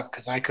fucked up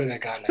because I could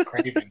have gotten a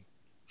craving.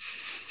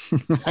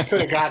 I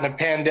could have gotten a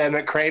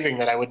pandemic craving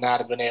that I would not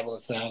have been able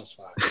to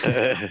satisfy.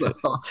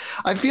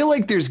 I feel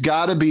like there's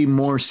got to be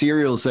more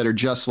cereals that are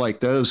just like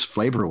those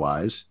flavor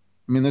wise.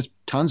 I mean, there's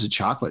tons of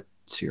chocolate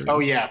cereal. Oh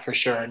yeah, for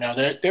sure. No,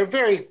 they're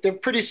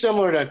pretty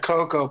similar to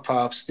Cocoa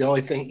Puffs. The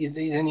only thing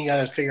then you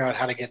got to figure out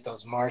how to get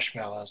those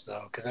marshmallows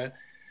though, because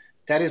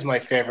that is my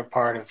favorite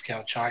part of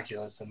Count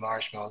Chocula is the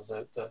marshmallows.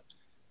 The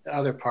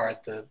other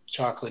part, the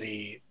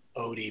chocolatey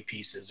Odie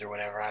pieces or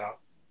whatever, I don't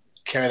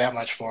care that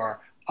much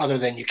for. Other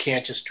than you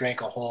can't just drink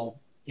a whole,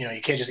 you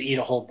can't just eat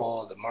a whole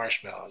bowl of the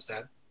marshmallows.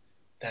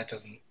 That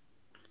doesn't.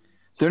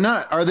 They're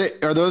not. Are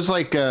those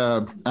like?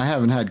 I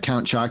haven't had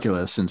Count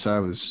Chocula since I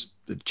was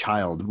a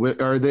child.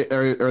 Are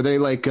they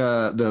like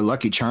the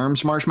Lucky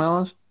Charms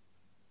marshmallows?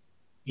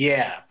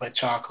 Yeah, but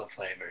chocolate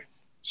flavored.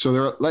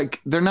 So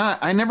they're not.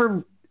 I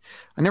never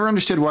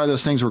understood why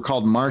those things were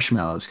called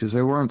marshmallows because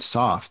they weren't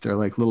soft. They're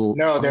like little.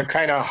 No, they're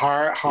kind of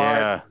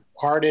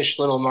hardish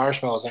little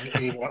marshmallows, and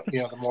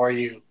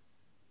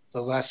the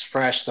less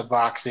fresh the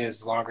box is,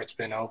 the longer it's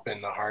been open,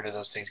 the harder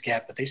those things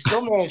get. But they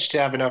still manage to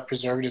have enough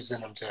preservatives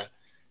in them to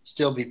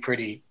still be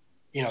pretty,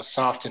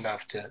 soft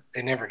enough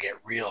they never get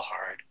real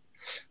hard.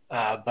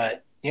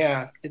 But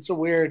yeah, it's a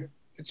weird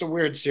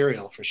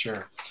cereal for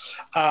sure.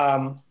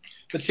 But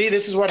see,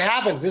 this is what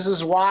happens. This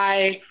is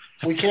why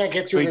we can't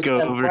get through the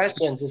 10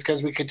 questions. It's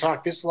because we could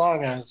talk this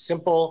long on a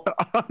simple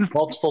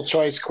multiple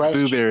choice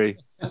question. Blueberry.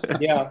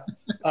 Yeah.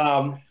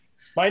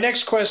 My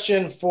next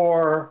question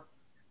for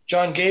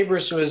John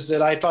Gabris was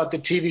that I thought the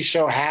TV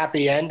show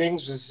Happy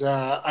Endings was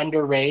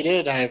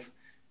underrated. I've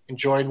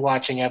enjoyed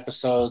watching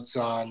episodes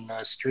on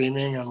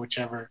streaming on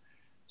whichever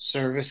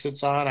service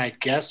it's on. I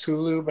guess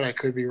Hulu, but I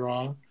could be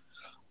wrong.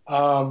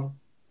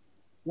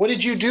 What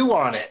did you do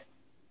on it?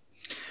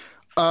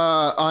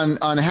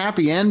 On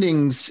Happy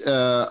Endings,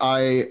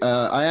 I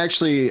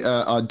actually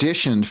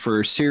auditioned for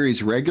a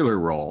series regular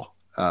role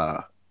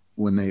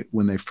when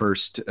they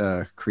first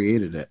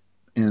created it,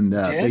 and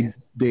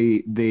they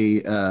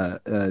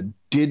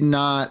did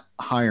not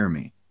hire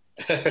me.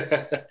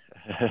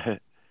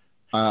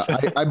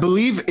 I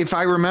believe, if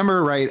I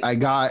remember right, I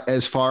got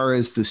as far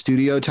as the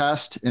studio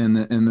test, and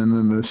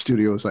then the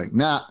studio was like,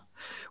 nah,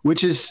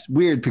 which is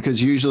weird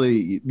because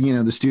usually,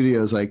 the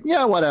studio is like,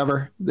 yeah,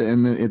 whatever.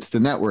 And it's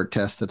the network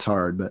test that's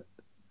hard, but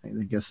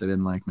I guess they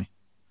didn't like me.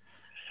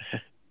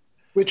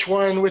 Which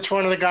one of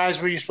the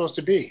guys were you supposed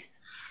to be?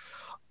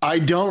 I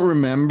don't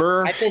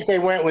remember. I think they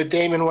went with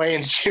Damon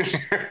Wayans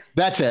Jr.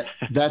 That's it.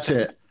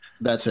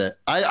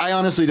 I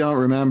honestly don't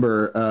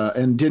remember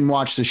and didn't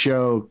watch the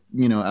show,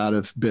 out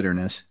of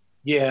bitterness.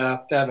 Yeah,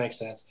 that makes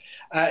sense.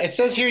 It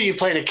says here you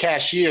played a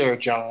cashier,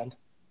 John.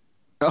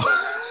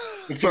 Oh.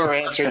 If you were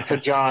answering for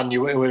John, it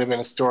would have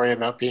been a story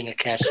about being a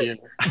cashier.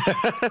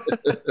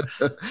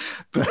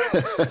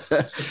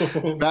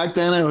 Back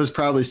then, I was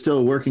probably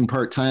still working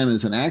part-time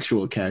as an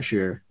actual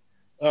cashier.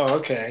 Oh,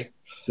 okay.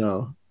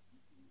 So,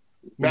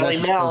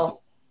 Melly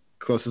Mel,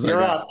 close as you're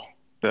I got. up.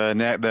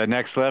 The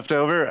next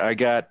leftover, I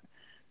got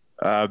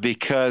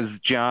because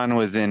John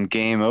was in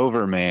Game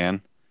Over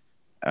Man.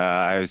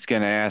 I was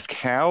going to ask,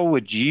 how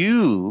would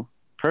you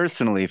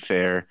personally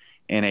fare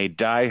in a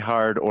Die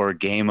Hard or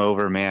Game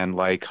Over Man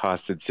like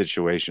hostage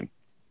situation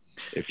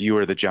if you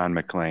were the John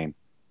McClane?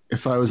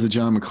 If I was the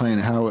John McClane,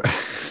 how?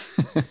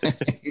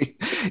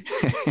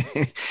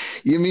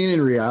 You mean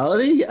in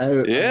reality?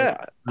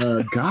 Yeah.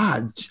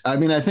 God. I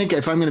mean, I think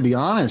if I'm going to be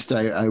honest,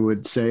 I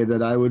would say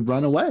that I would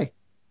run away.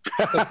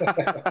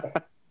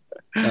 I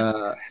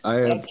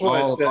have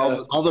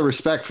all the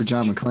respect for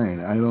John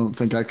McClane. I don't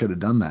think I could have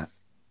done that.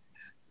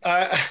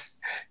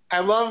 I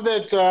love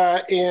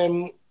that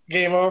in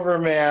Game Over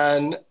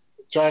Man,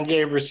 John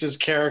Gabris's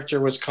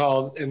character was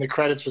called, in the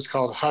credits, was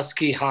called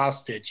Husky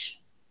Hostage.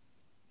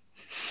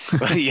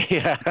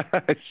 Yeah,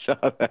 I saw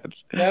that.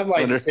 That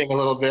might sting a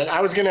little bit.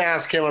 I was going to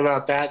ask him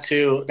about that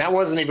too. That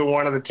wasn't even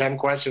one of the 10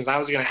 questions. I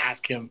was going to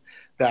ask him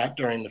that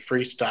during the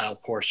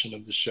freestyle portion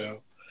of the show,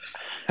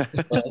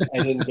 but I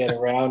didn't get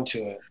around to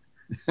it.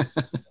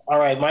 All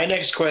right, my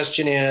next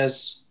question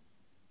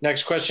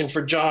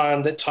for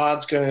John that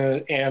Todd's going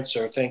to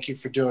answer. Thank you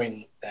for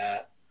doing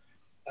that.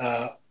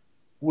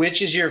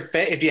 Which is your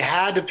if you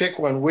had to pick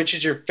one, which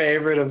is your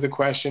favorite of the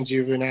questions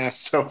you've been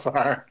asked so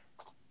far?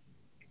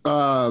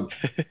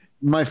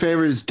 My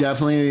favorite is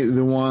definitely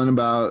the one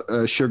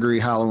about sugary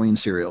Halloween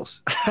cereals.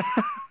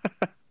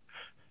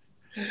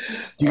 Do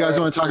you guys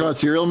want to talk about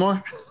cereal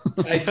more?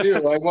 I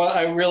do.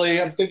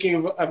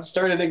 I'm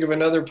starting to think of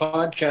another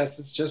podcast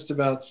that's just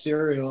about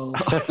cereal.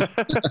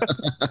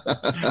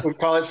 We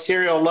call it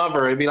Serial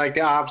Lover. It'd be like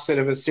the opposite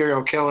of a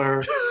serial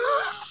killer.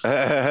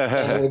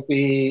 And it would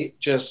be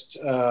just,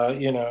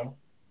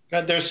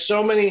 God, there's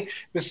so many.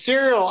 The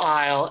cereal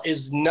aisle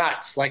is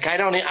nuts. Like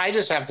I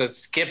just have to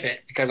skip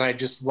it because I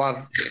just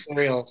love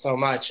cereal so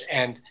much.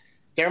 And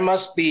there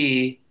must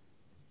be,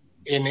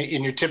 in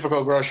your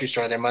typical grocery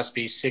store, there must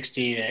be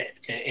 60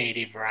 to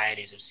 80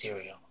 varieties of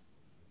cereal.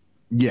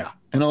 Yeah.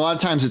 And a lot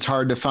of times it's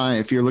hard to find,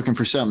 if you're looking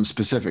for something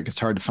specific, it's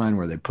hard to find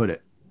where they put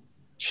it.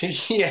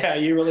 Yeah,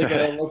 you really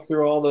gotta look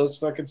through all those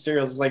fucking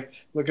cereals. It's like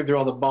looking through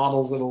all the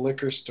bottles at a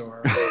liquor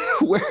store.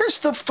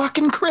 Where's the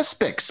fucking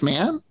Crispix,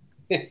 man?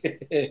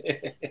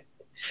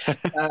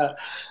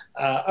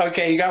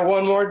 Okay, you got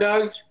one more,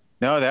 Doug?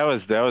 No, that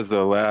was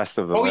the last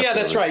of the. Oh yeah,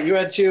 that's right. You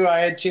had two. I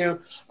had two.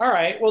 All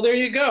right. Well, there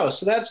you go.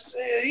 So that's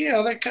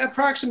that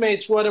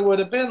approximates what it would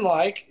have been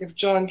like if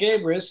John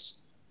Gabris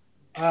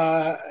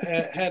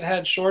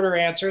had shorter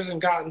answers and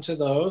gotten to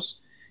those.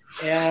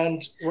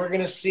 And we're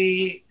gonna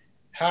see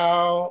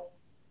how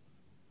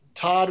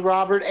Todd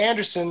Robert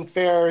Anderson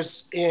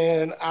fares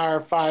in our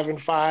 5 and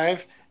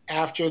 5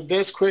 after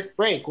this quick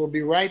break. We'll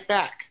be right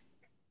back.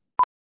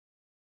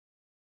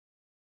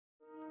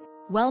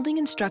 Welding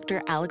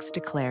instructor Alex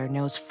DeClaire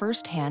knows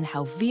firsthand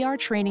how VR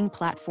training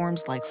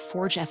platforms like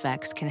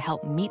ForgeFX can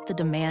help meet the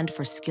demand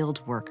for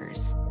skilled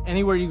workers.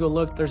 Anywhere you go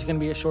look, there's going to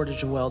be a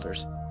shortage of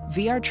welders.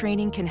 VR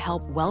training can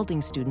help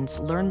welding students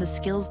learn the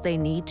skills they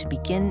need to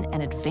begin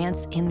and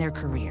advance in their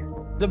career.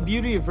 The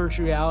beauty of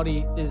virtual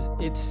reality is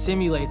it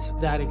simulates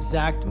that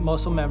exact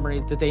muscle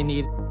memory that they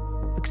need.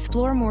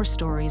 Explore more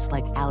stories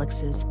like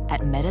Alex's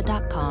at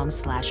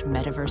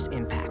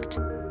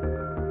meta.com/metaverseimpact.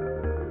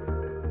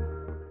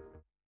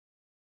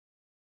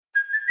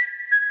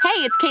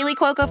 Hey, it's Kaylee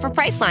Cuoco for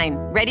Priceline.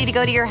 Ready to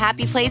go to your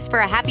happy place for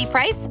a happy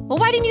price? Well,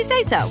 why didn't you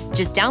say so?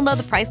 Just download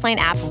the Priceline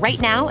app right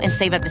now and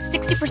save up to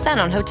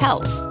 60% on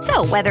hotels.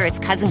 So whether it's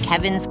Cousin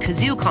Kevin's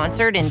Kazoo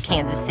Concert in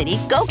Kansas City,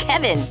 go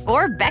Kevin,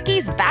 or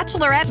Becky's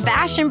Bachelorette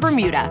Bash in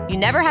Bermuda, you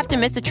never have to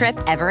miss a trip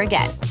ever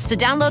again. So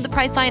download the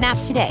Priceline app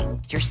today.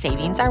 Your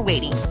savings are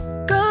waiting.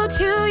 Go to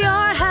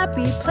your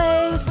happy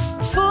place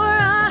for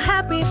a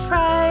happy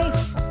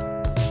price.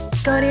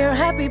 Go to your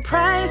happy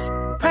price,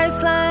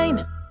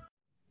 Priceline.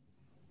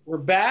 We're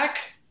back.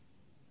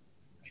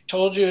 I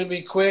told you it'd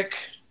be quick,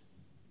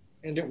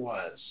 and it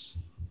was.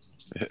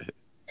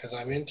 Because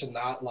I'm into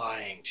not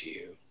lying to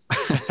you.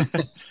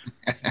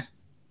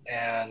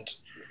 And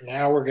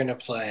now we're going to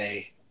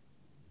play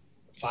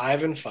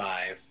 5 and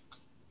 5.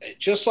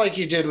 Just like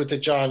you did with the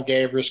John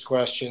Gabris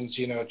questions,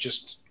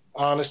 just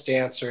honest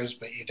answers,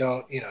 but you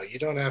don't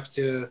have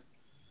to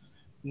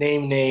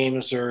name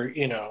names or,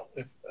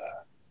 if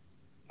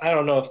I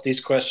don't know if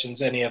these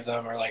questions, any of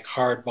them are like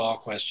hardball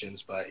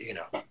questions, but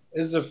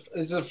it's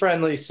a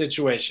friendly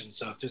situation.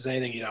 So if there's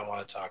anything you don't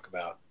want to talk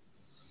about,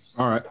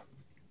 all right.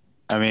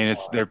 I mean,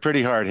 they're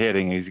pretty hard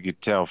hitting, as you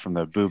could tell from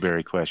the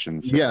Booberry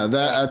questions. So. Yeah,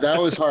 that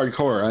was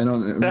hardcore. I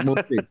don't. We'll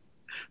see.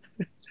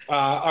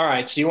 All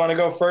right. So you want to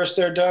go first,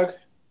 there, Doug?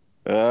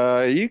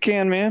 You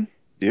can, man.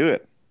 Do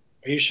it.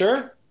 Are you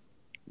sure?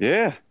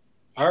 Yeah.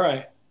 All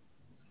right.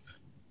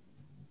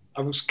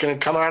 I'm just gonna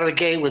come out of the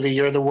gate with a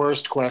 "You're the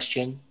worst"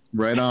 question.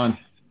 Right on.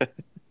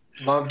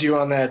 Loved you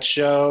on that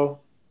show.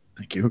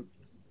 Thank you.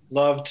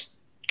 Loved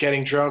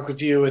getting drunk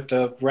with you at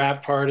the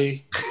rap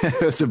party.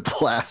 It was a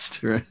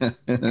blast.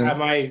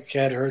 My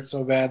head hurt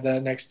so bad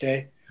that next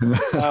day.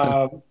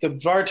 The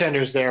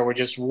bartenders there were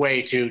just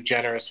way too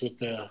generous with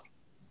the.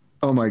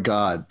 Oh my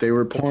God. They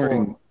were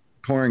pouring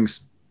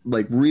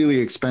like really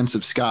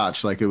expensive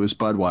scotch like it was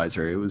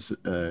Budweiser. It was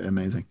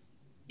amazing.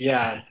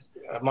 Yeah.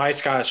 My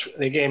scotch,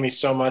 they gave me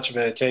so much of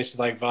it. It tasted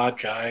like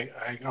vodka.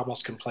 I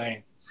almost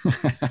complained.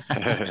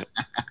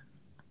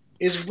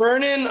 Is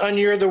Vernon on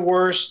You're the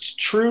Worst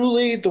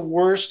truly the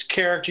worst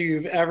character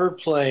you've ever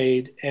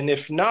played? And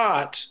if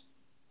not,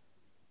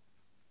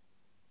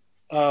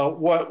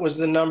 what was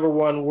the number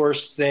one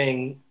worst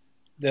thing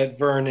that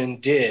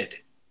Vernon did,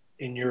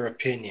 in your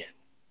opinion?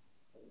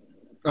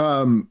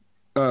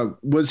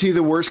 Was he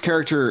the worst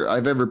character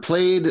I've ever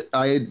played?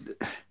 I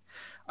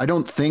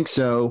don't think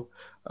so.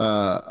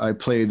 I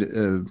played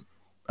a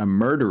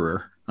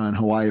murderer on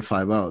Hawaii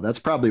Five-0. That's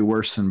probably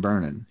worse than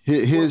Vernon.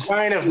 His what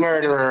kind of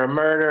murderer? A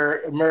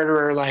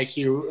murderer like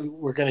you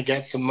were going to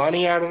get some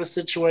money out of the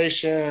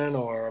situation,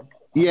 or?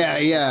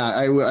 Yeah.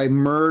 I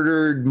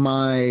murdered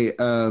my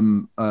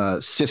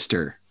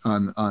sister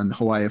on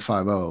Hawaii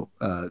Five-0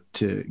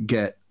 to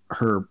get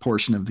her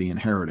portion of the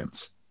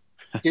inheritance.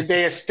 Did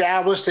they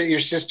establish that your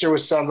sister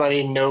was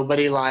somebody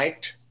nobody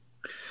liked?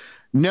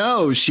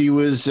 No, she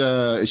was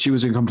a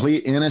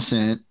complete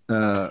innocent.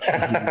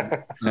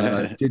 Did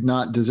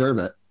not deserve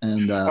it.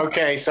 And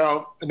okay,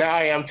 so now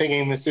I am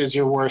thinking this is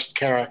your worst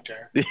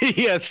character.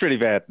 Yeah, it's pretty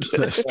bad.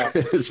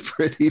 It's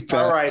pretty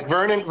bad. All right,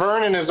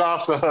 Vernon is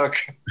off the hook.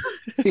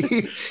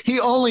 He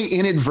only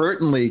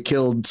inadvertently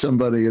killed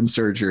somebody in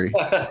surgery.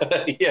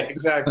 Yeah,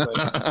 exactly.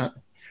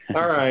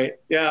 All right,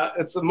 yeah,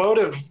 it's the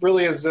motive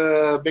really is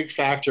a big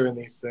factor in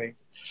these things.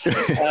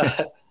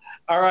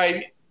 All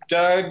right.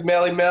 Doug,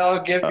 Melly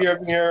Mel, give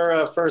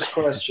your first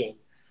question.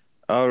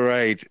 All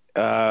right.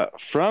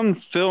 From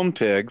Film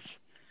Pigs,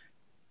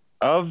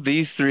 of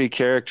these three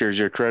characters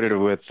you're credited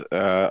with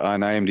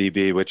on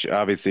IMDb, which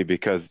obviously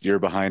because you're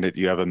behind it,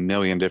 you have a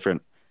million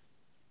different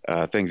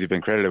things you've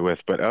been credited with.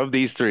 But of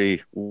these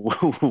three,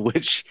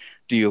 which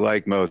do you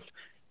like most?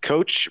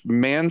 Coach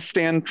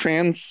Manstand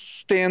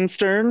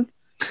Stern,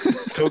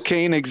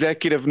 Cocaine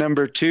Executive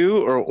number 2,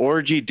 or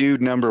Orgy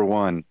Dude number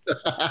 1?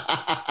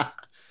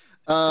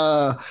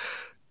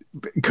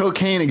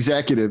 Cocaine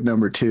executive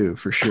number 2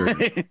 for sure.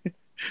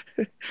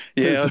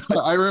 Yeah,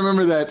 I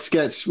remember that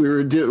sketch. We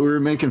were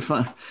making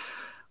fun.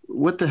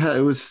 What the hell?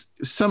 It was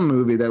some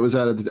movie that was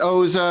out of the. Oh,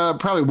 it was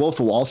probably Wolf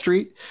of Wall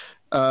Street.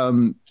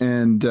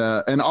 And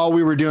all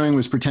we were doing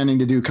was pretending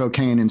to do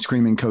cocaine and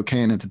screaming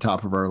cocaine at the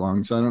top of our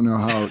lungs. I don't know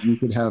how you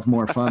could have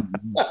more fun.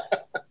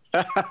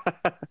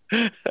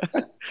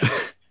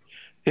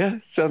 Yeah,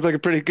 sounds like a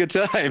pretty good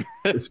time.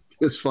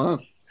 It's fun.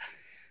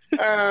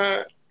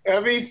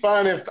 It'd be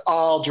fun if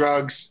all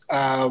drugs,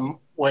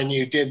 when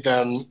you did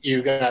them,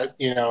 you got,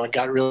 it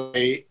got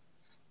really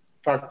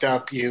fucked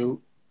up.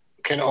 You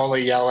can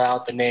only yell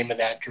out the name of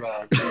that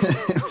drug.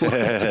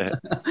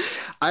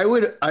 I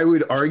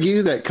would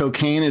argue that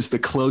cocaine is the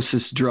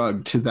closest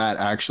drug to that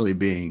actually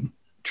being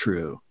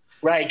true.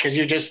 Right, because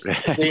you're just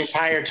the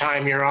entire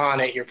time you're on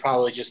it, you're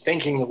probably just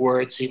thinking the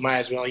words, so you might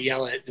as well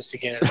yell it just to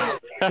get it out.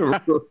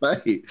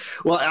 Right.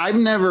 Well, I've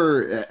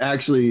never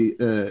actually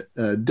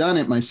done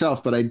it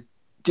myself, but I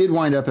did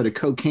wind up at a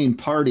cocaine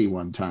party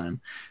one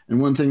time.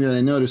 And one thing that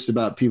I noticed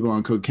about people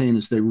on cocaine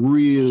is they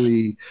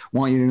really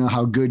want you to know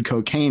how good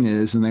cocaine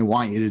is, and they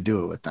want you to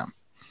do it with them.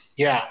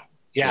 Yeah.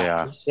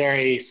 It's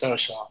very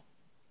social.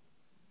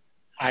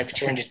 I've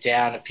turned it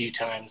down a few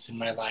times in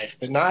my life,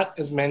 but not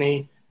as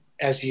many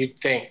as you'd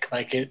think.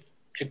 Like it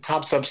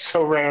pops up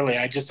so rarely.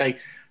 I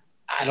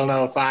don't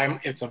know if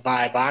it's a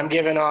vibe I'm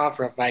giving off,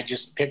 or if I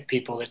just pick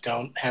people that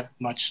don't have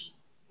much,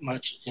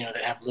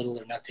 that have little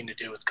or nothing to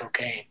do with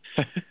cocaine.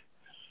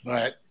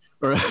 But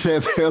or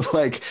they're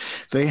like,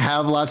 they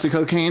have lots of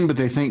cocaine, but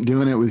they think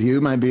doing it with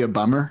you might be a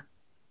bummer.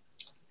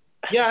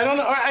 Yeah, I don't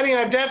know. I mean,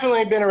 I've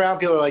definitely been around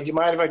people who are like, you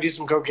mind if I do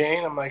some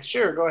cocaine? I'm like,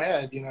 sure, go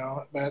ahead,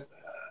 but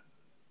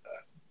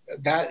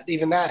that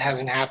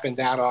hasn't happened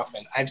that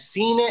often. I've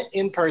seen it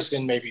in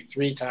person maybe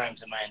 3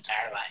 times in my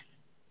entire life.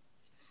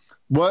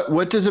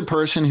 What does a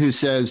person who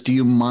says, do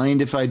you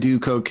mind if I do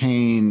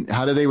cocaine,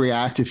 how do they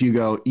react if you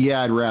go,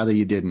 yeah, I'd rather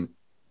you didn't?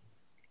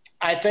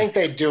 I think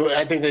they do.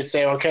 I think they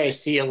say, okay,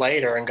 see you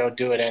later, and go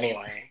do it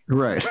anyway.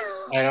 Right.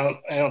 I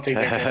don't think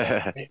they're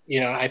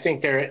gonna, I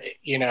think they're,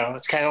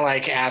 it's kind of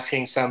like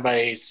asking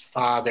somebody's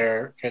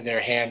father for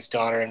their hand's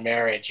daughter in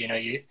marriage.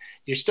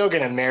 You're still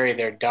going to marry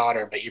their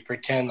daughter, but you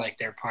pretend like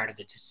they're part of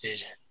the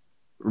decision.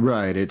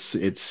 Right. It's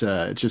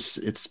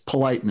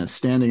politeness,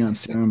 standing on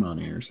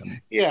ceremony or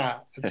something. Yeah.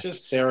 It's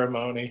just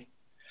ceremony.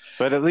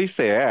 But at least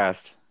they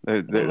asked.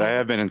 I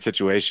have been in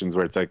situations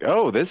where it's like,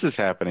 oh, this is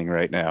happening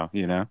right now,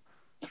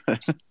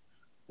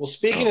 Well,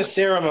 speaking of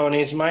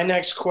ceremonies, my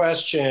next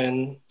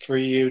question for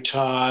you,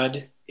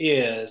 Todd,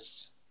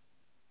 is,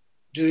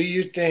 do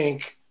you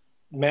think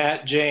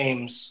Matt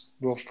James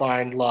will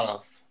find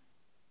love?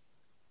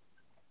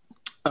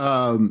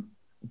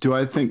 Do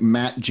I think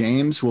Matt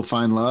James will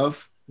find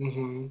love?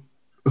 Mm-hmm.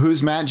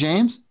 Who's Matt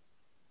James?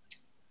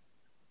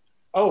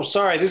 Oh,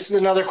 sorry. This is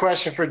another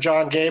question for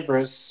John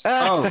Gabris.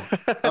 Oh,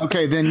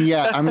 okay. Then,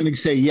 yeah, I'm going to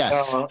say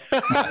yes. No,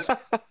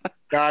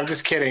 I'm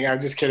just kidding.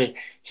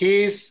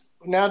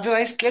 Now, did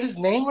I get his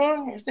name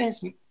wrong?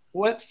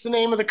 What's the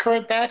name of the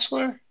current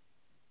Bachelor?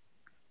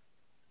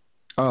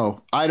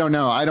 Oh, I don't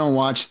know. I don't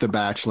watch The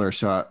Bachelor,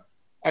 so.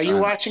 Are you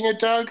watching it,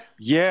 Doug?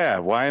 Yeah.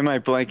 Why am I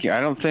blanking?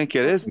 I don't think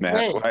it is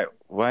Matt.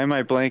 Why am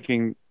I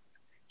blanking?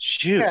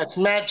 Shoot. Yeah, it's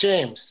Matt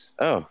James.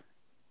 Oh.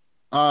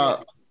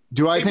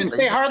 Do I think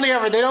they hardly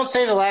ever? They don't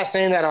say the last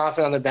name that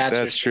often on The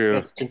Bachelor. That's true.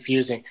 It's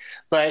confusing,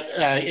 but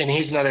and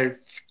he's another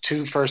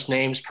 2 first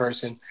names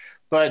person.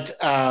 But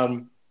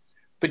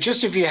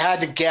just if you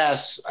had to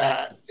guess,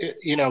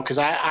 because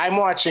I'm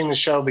watching the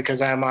show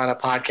because I'm on a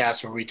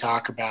podcast where we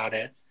talk about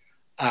it.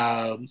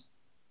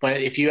 But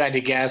if you had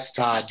to guess,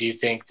 Todd, do you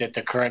think that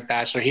the current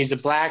Bachelor, he's a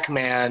black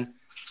man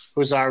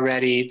there's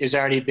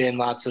already been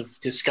lots of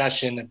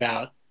discussion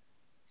about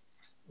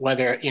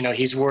whether,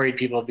 he's worried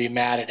people will be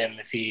mad at him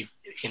if he,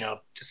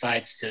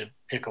 decides to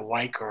pick a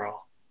white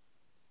girl.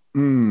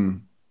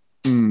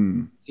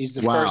 He's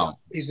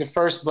the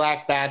first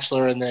black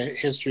Bachelor in the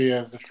history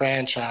of the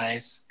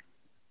franchise.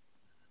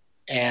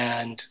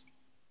 And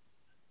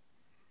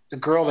the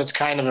girl that's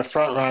kind of a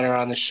front runner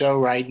on the show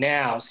right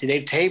now, see,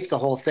 they've taped the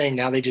whole thing.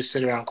 Now they just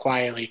sit around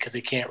quietly because they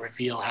can't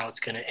reveal how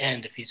it's going to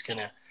end if he's going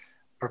to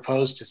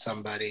propose to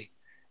somebody.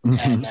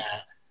 Mm-hmm.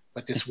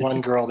 But this one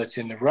girl that's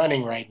in the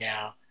running right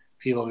now,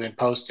 people have been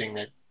posting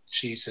that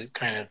she's a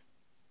kind of,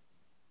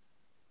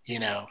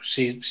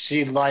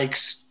 she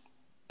likes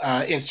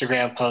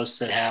Instagram posts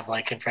that have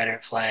like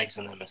Confederate flags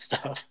in them and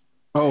stuff.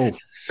 Oh.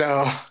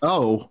 So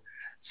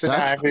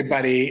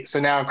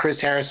now Chris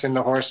Harrison,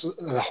 the horse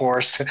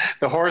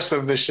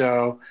of the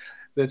show,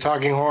 the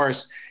talking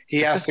horse, he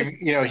has to,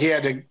 he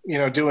had to,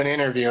 do an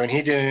interview, and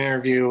he did an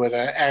interview with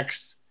an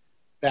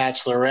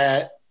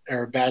ex-bachelorette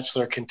or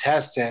bachelor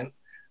contestant,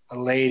 a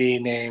lady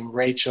named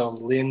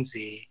Rachel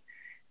Lindsay,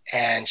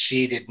 and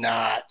she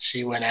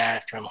went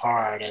after him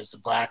hard as a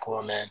black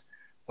woman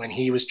when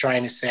he was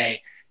trying to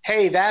say,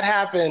 hey, that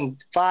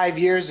happened 5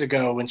 years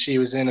ago when she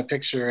was in a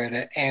picture at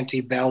an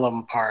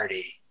antebellum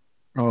party.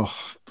 Oh,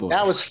 boy.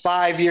 That was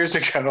 5 years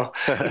ago.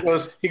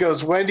 He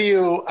goes, how do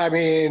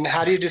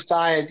you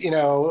decide,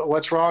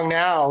 what's wrong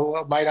now?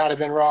 What might not have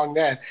been wrong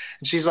then.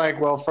 And she's like,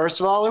 well,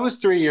 first of all, it was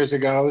 3 years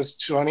ago. It was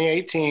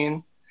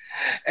 2018.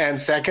 And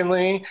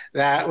secondly,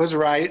 that was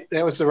right.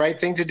 That was the right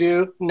thing to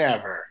do.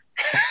 Never.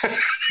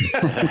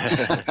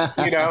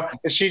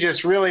 And she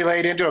just really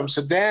laid into him.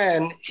 So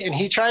then, and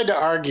he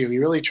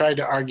really tried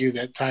to argue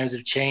that times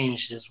have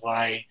changed is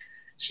why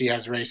she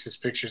has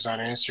racist pictures on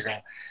her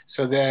Instagram.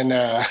 So then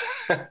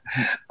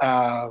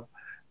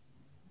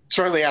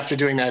shortly after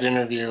doing that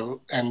interview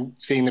and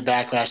seeing the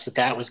backlash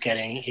that was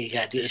getting, he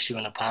had to issue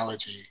an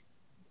apology.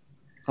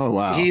 Oh,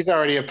 wow. He's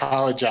already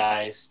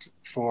apologized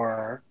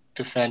for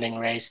defending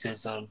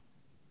racism.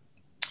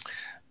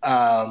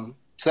 So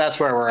that's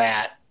where we're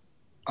at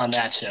on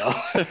that show.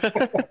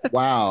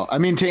 Wow. I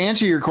mean, to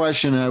answer your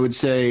question, I would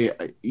say,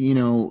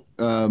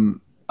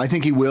 I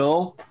think he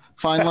will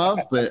find love,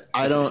 but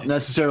I don't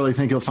necessarily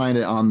think he'll find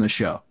it on the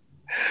show.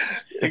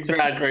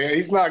 Exactly.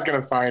 He's not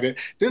going to find it.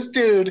 This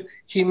dude,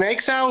 he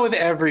makes out with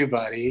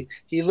everybody.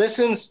 He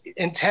listens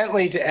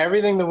intently to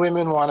everything the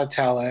women want to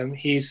tell him.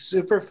 He's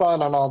super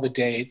fun on all the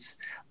dates.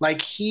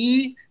 Like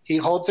he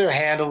holds their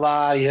hand a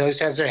lot. He always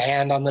has their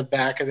hand on the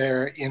back of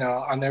their,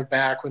 on their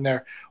back when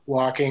they're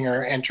walking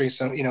or entering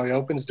he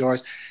opens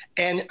doors.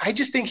 And I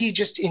just think he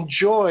just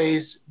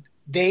enjoys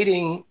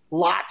dating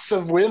lots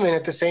of women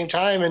at the same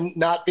time and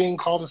not being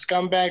called a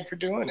scumbag for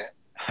doing it.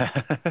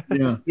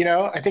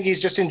 Yeah. I think he's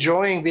just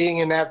enjoying being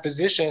in that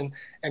position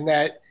and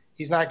that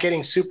he's not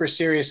getting super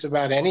serious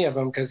about any of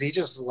them because he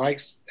just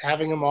likes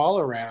having them all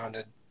around.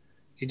 And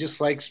he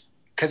just likes,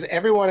 because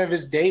every one of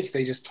his dates,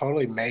 they just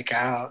totally make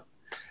out.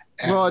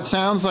 Well, it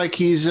sounds like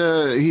he's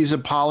a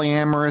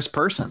polyamorous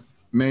person.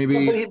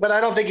 Maybe, but I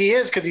don't think he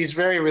is because he's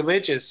very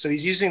religious. So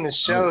he's using this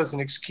show as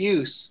an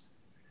excuse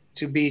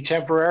to be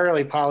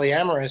temporarily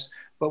polyamorous.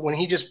 But when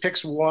he just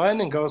picks one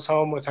and goes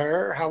home with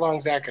her, how long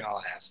is that going to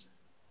last?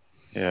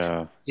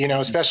 Yeah.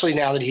 Especially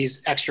now that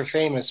he's extra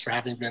famous for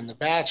having been The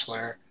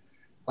Bachelor.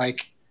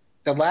 Like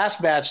the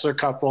last Bachelor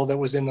couple that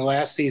was in the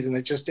last season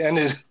that just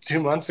ended 2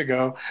 months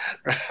ago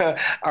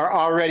are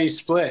already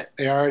split.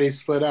 They already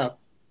split up.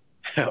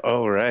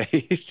 Oh, right.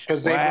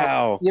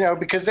 Wow.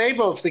 Because they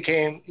both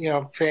became,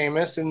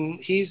 famous, and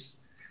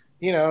he's,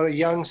 a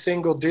young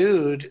single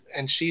dude,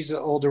 and she's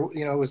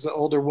was the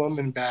older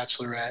woman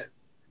Bachelorette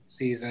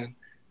season.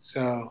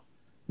 So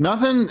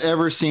nothing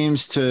ever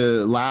seems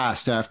to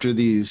last after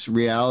these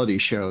reality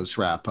shows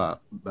wrap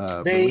up.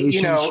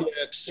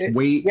 Relationships,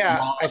 weight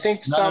loss, I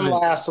think some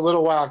last a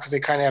little while because they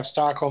kind of have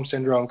Stockholm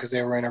syndrome because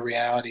they were in a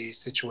reality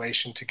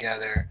situation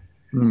together.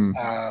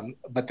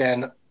 But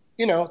then,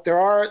 there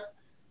are,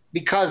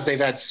 because they've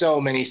had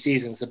so many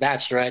seasons, The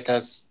Bachelorette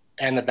does,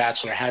 and The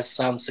Bachelor has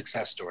some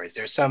success stories.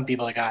 There's some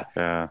people that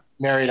got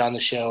married on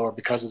the show or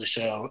because of the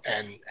show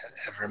and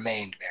have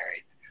remained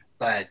married.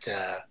 But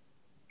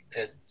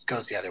it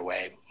goes the other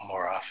way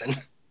more often.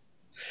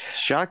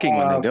 Shocking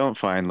when they don't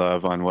find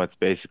love on what's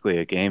basically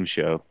a game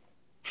show.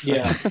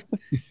 Yeah.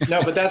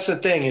 No, but that's the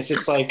thing.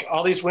 It's like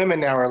all these women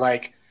now are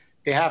like,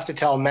 they have to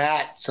tell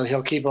Matt so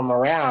he'll keep them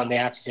around. They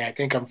have to say, I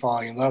think I'm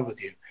falling in love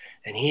with you.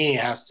 And he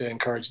has to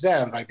encourage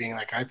them by being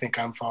like, I think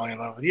I'm falling in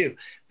love with you.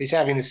 He's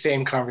having the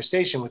same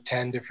conversation with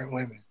 10 different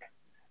women.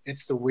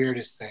 It's the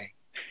weirdest thing.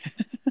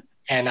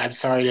 And I'm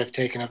sorry to have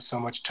taken up so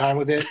much time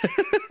with it.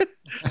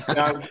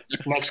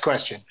 Next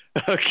question.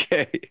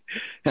 Okay.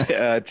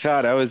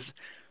 Todd, I was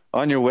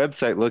on your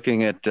website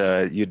looking at,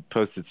 you'd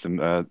posted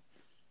some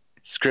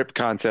script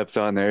concepts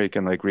on there. You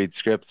can read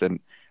scripts. And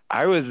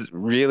I was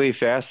really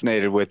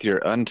fascinated with your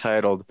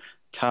untitled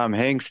Tom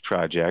Hanks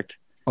project.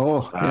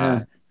 Oh,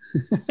 yeah.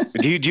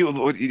 Do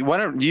you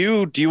want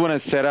to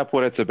set up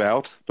what it's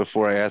about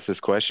before I ask this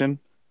question?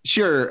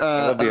 Sure.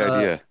 I love the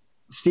idea.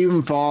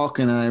 Stephen Falk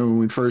and I, when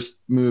we first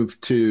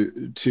moved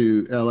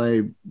to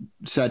LA,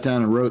 sat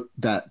down and wrote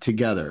that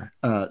together.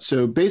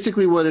 So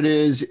basically what it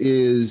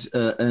is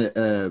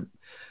a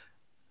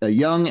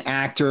young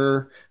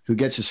actor who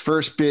gets his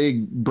first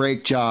big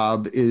break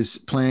job is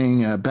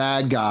playing a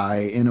bad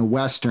guy in a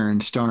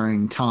Western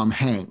starring Tom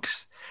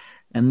Hanks.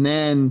 And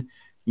then,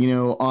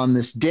 on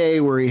this day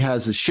where he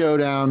has a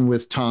showdown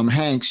with Tom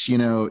Hanks,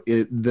 the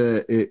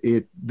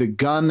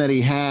gun that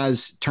he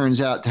has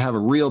turns out to have a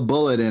real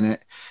bullet in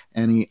it,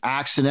 and he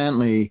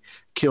accidentally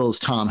kills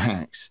Tom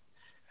Hanks.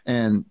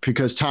 And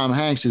because Tom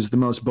Hanks is the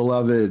most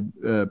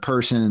beloved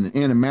person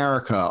in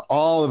America,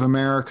 all of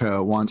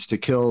America wants to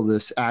kill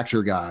this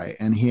actor guy,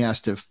 and he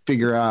has to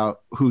figure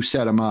out who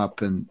set him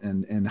up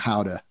and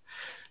how to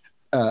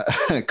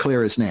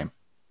clear his name.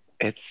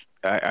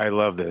 I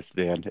love this,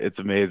 man. It's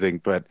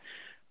amazing. But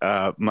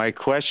my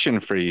question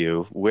for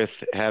you, with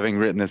having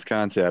written this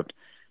concept,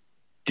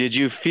 did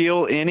you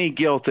feel any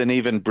guilt in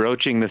even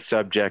broaching the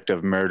subject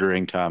of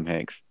murdering Tom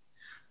Hanks?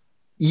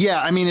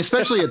 Yeah, I mean,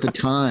 especially at the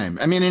time.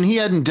 I mean, and he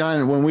hadn't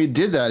done, when we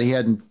did that, he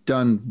hadn't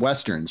done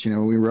Westerns,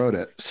 we wrote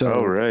it.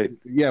 So, right.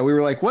 Yeah, we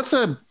were like, what's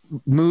a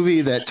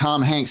movie that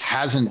Tom Hanks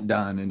hasn't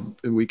done?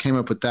 And we came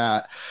up with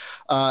that.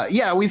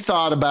 We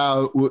thought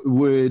about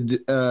we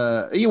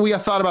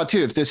thought about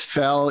too, if this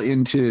fell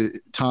into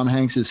Tom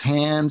Hanks's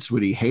hands,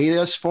 would he hate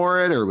us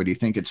for it or would he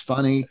think it's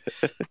funny?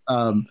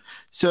 But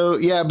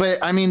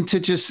I mean, to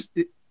just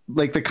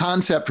like the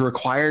concept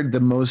required the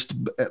most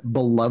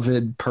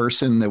beloved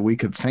person that we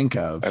could think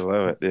of. I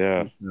love it.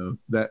 Yeah. So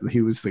that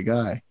he was the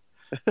guy.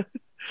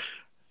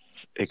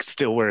 It could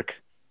still work.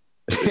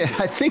 Yeah,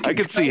 I think I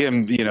could see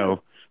him,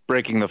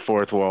 breaking the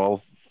fourth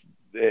wall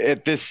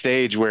at this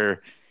stage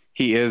where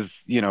he is,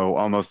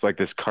 almost like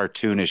this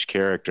cartoonish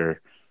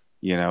character.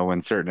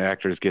 When certain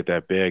actors get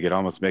that big, it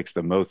almost makes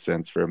the most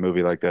sense for a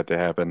movie like that to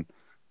happen.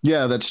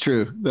 Yeah, that's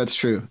true. That's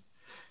true.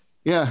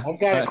 Yeah. I've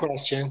got a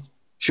question.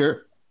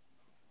 Sure.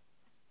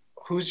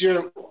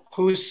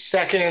 Who's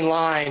second in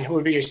line? Who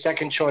would be your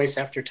second choice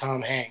after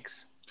Tom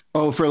Hanks?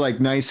 Oh, for like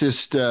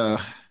nicest.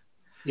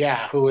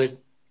 Yeah. Who would?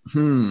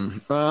 Who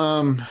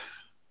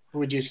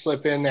would you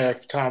slip in there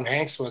if Tom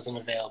Hanks wasn't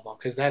available?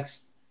 Because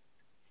that's.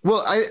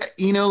 Well,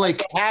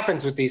 what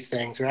happens with these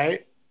things,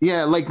 right?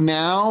 Yeah, like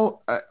now,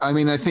 I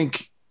mean, I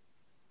think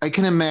I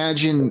can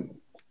imagine,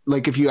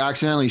 like, if you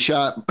accidentally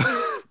shot.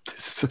 This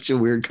is such a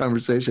weird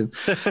conversation.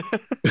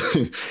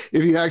 If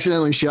you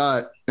accidentally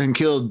shot and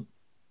killed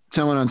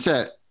someone on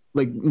set,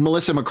 like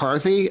Melissa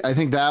McCarthy, I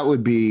think that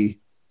would be.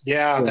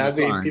 Yeah, that'd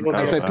be people.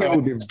 I think people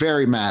would be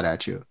very mad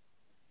at you.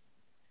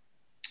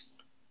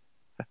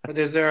 But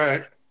is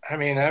there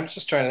I'm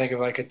just trying to think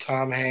of like a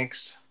Tom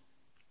Hanks.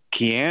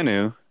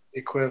 Keanu.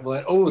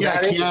 Equivalent. Oh,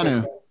 yeah,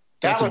 Keanu.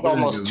 That was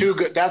almost too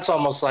good. That's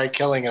almost like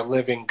killing a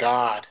living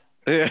god.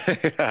 Yeah.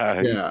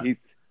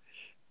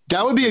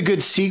 That would be a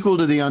good sequel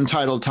to the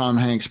untitled Tom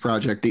Hanks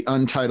project, the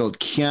untitled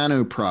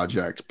Keanu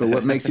project. But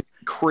what makes it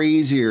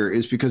crazier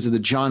is because of the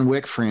John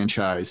Wick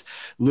franchise.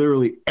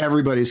 Literally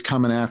everybody's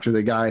coming after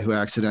the guy who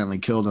accidentally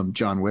killed him,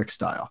 John Wick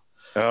style.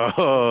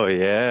 Oh,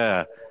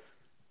 yeah.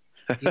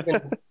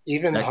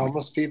 Even the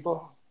homeless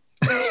people?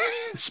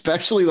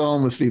 Especially the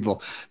homeless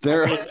people.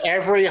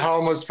 Every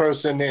homeless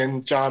person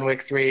in John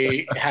Wick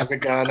 3 has a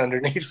gun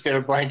underneath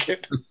their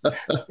blanket.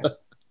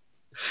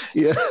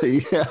 Yeah.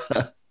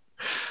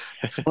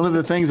 It's one of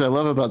the things I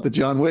love about the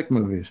John Wick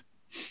movies.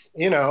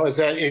 Is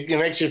that it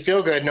makes you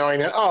feel good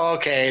knowing that,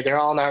 okay, they're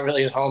all not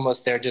really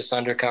homeless. They're just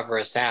undercover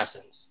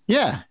assassins.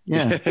 Yeah. We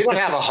don't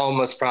have a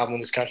homeless problem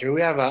in this country.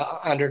 We have an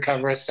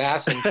undercover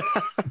assassin.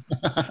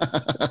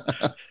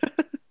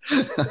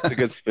 That's a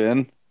good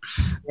spin.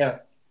 Yeah.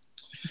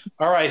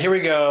 All right, here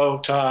we go,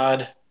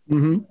 Todd.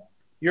 Mm-hmm.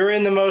 You're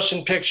in the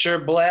motion picture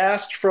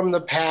Blast from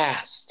the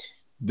Past.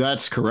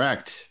 That's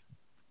correct.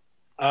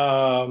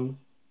 Are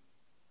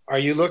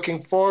you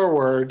looking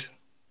forward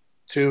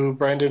to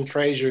Brendan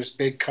Fraser's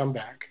big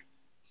comeback?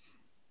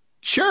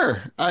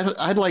 Sure.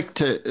 I'd like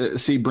to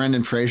see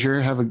Brendan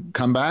Fraser have a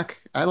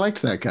comeback. I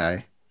liked that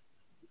guy.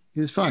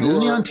 He was fun.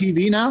 Isn't he on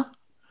TV now?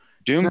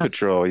 Doom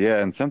Patrol, yeah,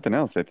 and something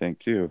else, I think,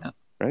 too. Yeah.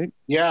 Right?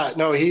 Yeah,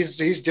 no,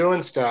 he's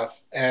doing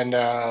stuff. And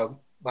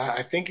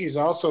I think he's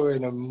also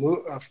in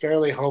a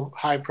fairly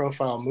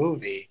high-profile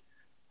movie.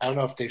 I don't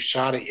know if they've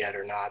shot it yet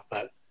or not,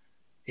 but,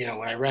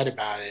 when I read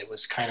about it, it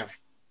was kind of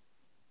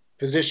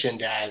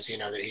positioned as,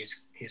 that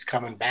he's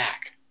coming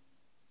back.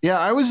 Yeah,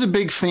 I was a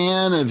big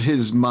fan of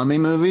his Mummy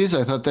movies.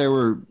 I thought they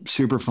were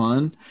super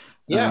fun.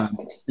 Yeah.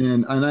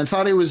 And I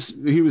thought he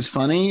was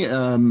funny.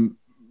 I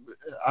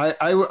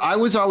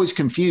was always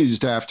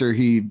confused after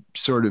he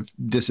sort of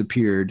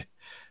disappeared.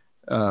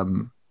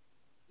 There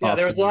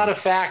was a lot of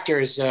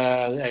factors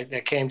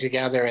that came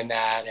together in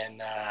that,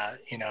 and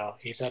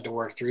he's had to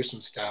work through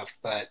some stuff.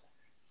 But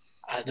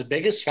the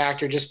biggest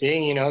factor just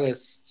being,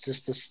 that's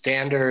just the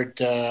standard.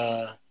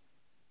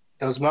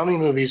 Those Mummy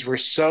movies were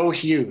so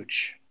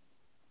huge,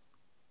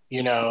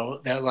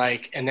 that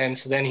like, and then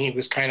he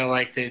was kind of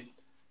like the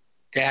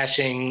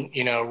dashing,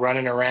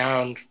 running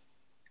around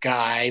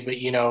guy, but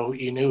you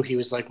knew he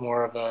was like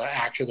more of an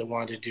actor that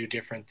wanted to do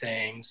different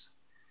things.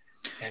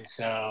 And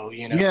so,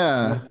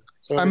 yeah.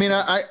 So I mean,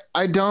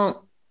 I don't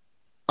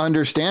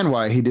understand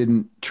why he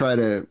didn't try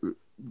to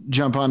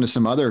jump onto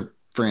some other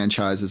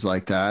franchises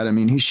like that. I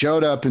mean, he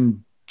showed up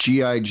in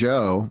G.I.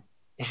 Joe.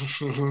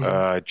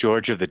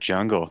 George of the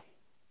Jungle.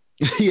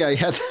 Yeah, he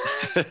had,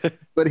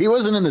 but he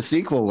wasn't in the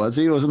sequel, was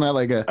he? Wasn't that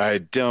like a? I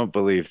don't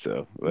believe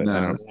so. But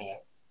no.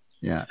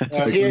 Yeah.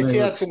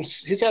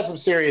 He's had some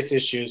serious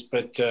issues,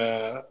 but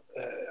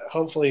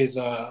hopefully he's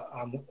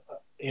on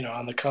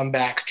the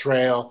comeback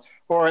trail,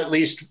 or at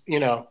least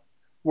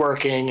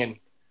working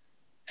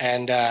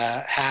and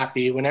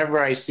happy.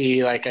 Whenever I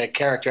see like a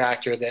character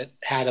actor that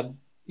had a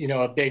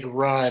big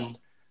run,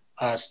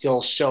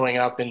 still showing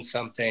up in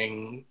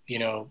something,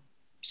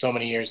 so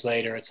many years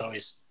later, it's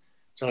always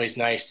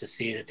nice to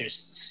see that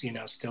there's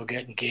still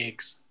getting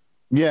gigs.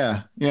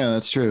 Yeah,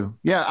 that's true.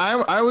 Yeah,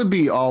 I would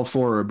be all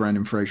for a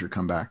Brendan Fraser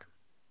comeback.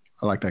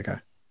 I like that guy.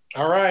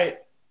 All right,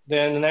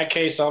 then in that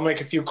case, I'll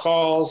make a few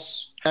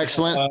calls.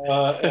 Excellent,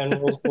 and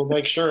we'll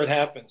make sure it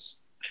happens.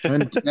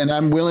 And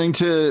I'm willing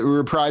to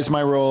reprise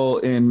my role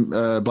in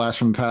Blast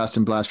from the Past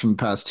and Blast from the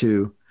Past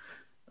 2,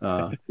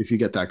 if you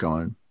get that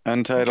going.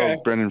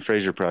 Untitled Brendan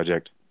Fraser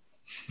project.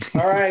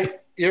 All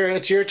right.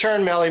 It's your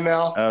turn, Melly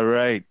Mel. All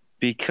right.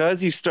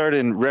 Because you started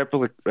in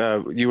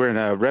you were in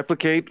a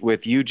Replicate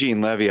with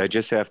Eugene Levy, I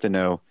just have to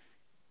know,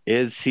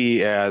 is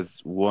he as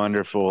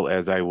wonderful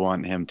as I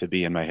want him to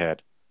be in my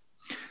head?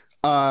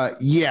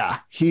 Yeah,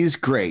 he's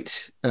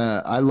great.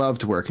 I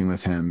loved working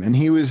with him, and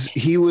he was,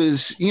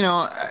 you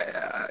know,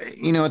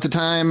 at the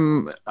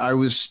time I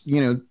was,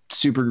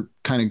 super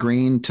kind of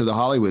green to the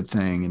Hollywood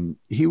thing, and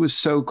he was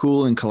so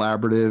cool and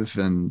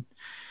collaborative, and,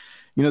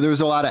 there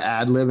was a lot of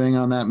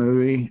ad-libbing on that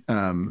movie.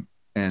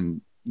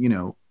 And,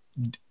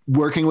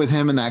 working with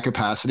him in that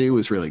capacity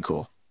was really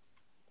cool.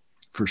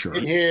 For sure.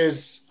 Did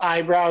his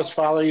eyebrows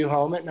follow you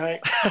home at night?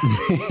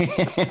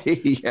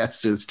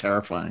 Yes, it was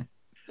terrifying.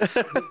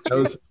 That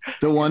was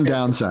the one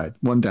downside.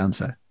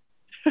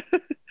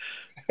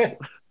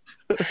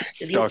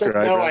 If you said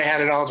no, I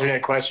had an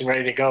alternate question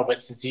ready to go,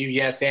 but since you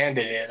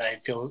yes-anded it, I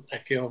feel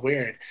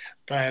weird.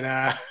 But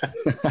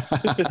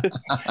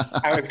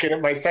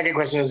my second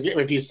question was,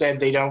 if you said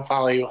they don't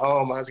follow you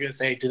home, I was gonna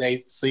say, do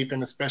they sleep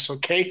in a special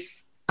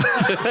case?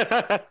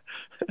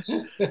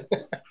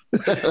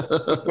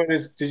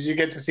 Did you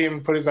get to see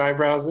him put his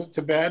eyebrows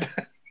to bed?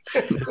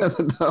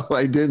 No,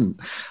 I didn't.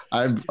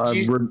 I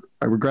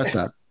regret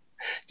that.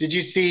 Did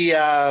you see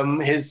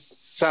his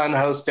son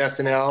host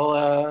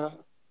SNL?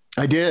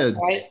 I did.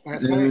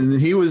 Last night?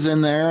 He was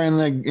in there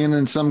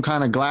in some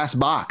kind of glass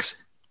box.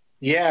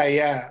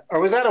 Yeah. Or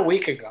was that a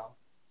week ago?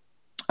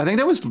 I think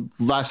that was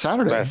last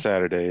Saturday. Last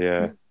Saturday,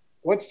 yeah.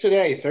 What's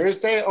today?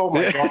 Thursday? Oh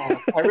my God.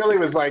 I really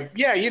was like,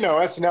 yeah,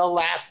 SNL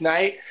last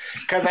night.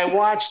 Because I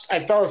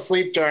fell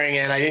asleep during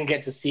it. I didn't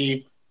get to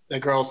see the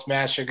girl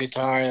smash her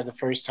guitar the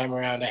first time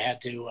around. I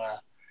had to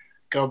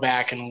go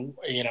back and,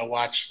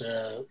 watch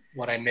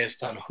what I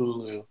missed on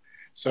Hulu.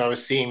 So I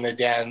was seeing the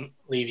Dan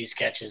Levy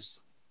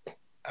sketches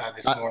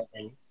this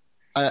morning.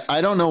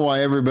 I don't know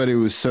why everybody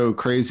was so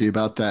crazy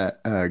about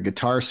that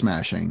guitar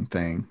smashing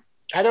thing.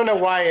 I don't know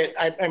why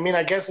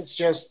I guess it's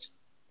just,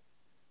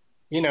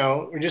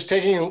 we're just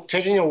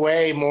taking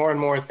away more and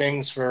more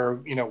things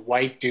for,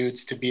 white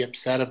dudes to be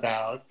upset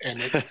about.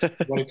 And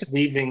what it's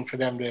leaving for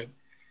them to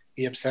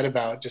be upset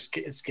about,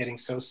 it's getting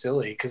so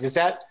silly. Because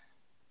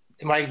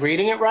am I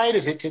reading it right?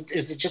 Is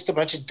it just a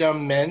bunch of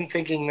dumb men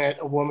thinking that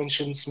a woman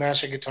shouldn't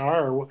smash a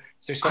guitar, or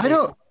is there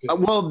something?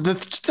 Well, the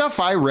stuff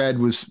I read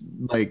was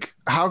like,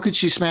 how could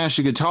she smash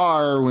a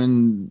guitar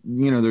when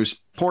there's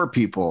poor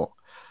people?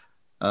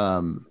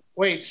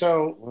 Wait,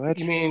 so what?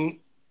 You mean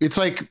it's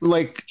like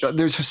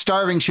there's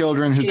starving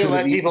children who could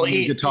let people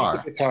eat the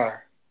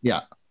guitar?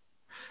 Yeah.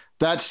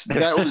 That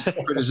was the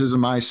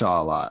criticism I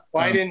saw a lot.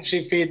 Why didn't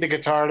she feed the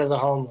guitar to the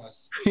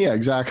homeless? Yeah,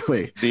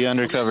 exactly. The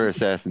undercover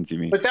assassins, you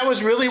mean? But that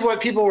was really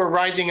what people were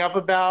rising up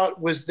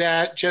about, was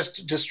that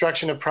just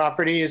destruction of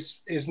property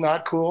is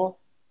not cool?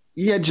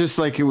 Yeah, just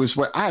like it was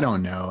I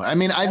don't know. I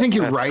mean, I think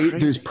you're right. Crazy.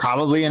 There's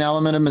probably an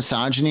element of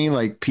misogyny,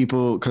 like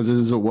people, because this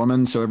is a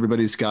woman, so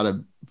everybody's got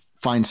to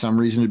find some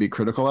reason to be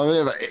critical of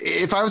it.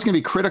 If I was going to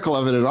be critical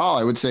of it at all,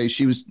 I would say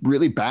she was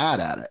really bad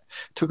at it.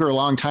 Took her a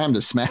long time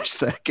to smash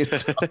that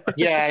guitar.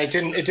 Yeah, it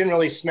didn't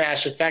really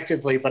smash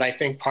effectively, but I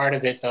think part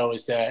of it though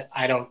is that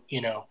I don't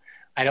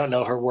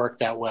know her work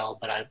that well,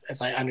 but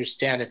as I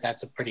understand it,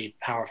 that's a pretty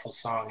powerful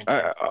song.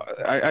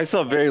 I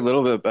saw very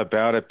little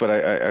about it, but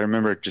I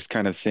remember just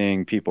kind of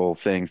seeing people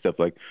saying stuff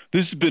like,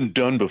 "This has been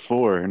done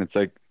before," and it's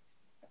like,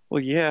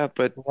 well, yeah,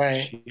 but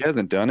She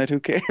hasn't done it. Who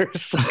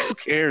cares? Who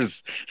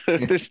cares?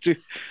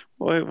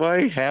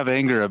 Why have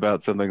anger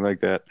about something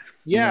like that?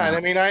 Yeah, and I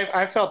mean,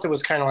 I felt it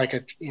was kind of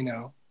like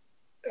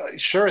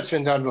sure, it's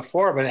been done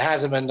before, but it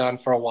hasn't been done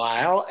for a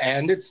while,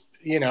 and it's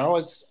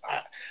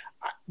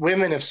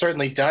women have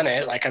certainly done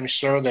it. Like, I'm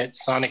sure that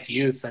Sonic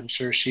Youth, I'm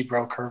sure she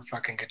broke her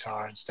fucking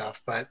guitar and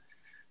stuff, but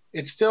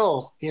it's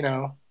still,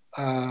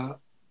 I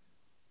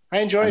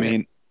enjoyed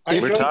it.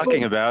 We're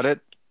talking about it.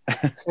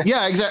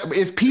 Yeah, exactly.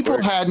 If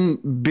people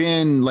hadn't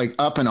been like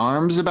up in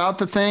arms about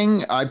the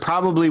thing, I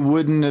probably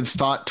wouldn't have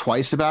thought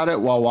twice about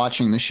it while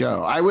watching the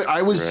show. I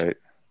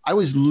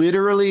was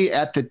literally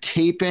at the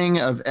taping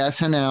of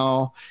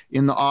SNL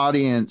in the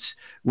audience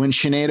when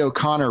Sinead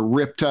O'Connor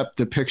ripped up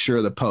the picture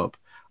of the Pope.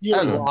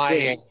 You're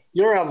lying.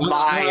 You're a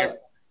liar.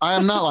 I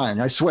am not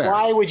lying. I swear.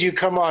 Why would you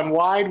come on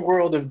Wide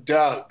World of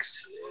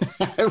Doug's?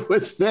 I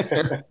was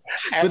there.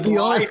 And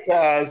lie to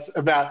us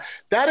about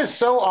that is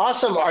so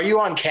awesome. Are you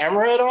on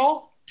camera at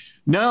all?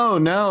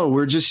 No.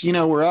 We're just,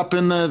 we're up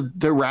in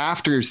the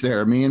rafters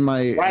there. Me and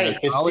my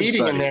the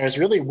seating in there is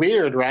really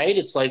weird, right?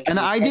 It's like, and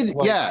I did,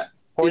 yeah.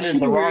 Pointed in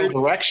the wrong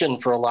direction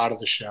for a lot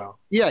of the show.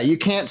 Yeah, you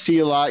can't see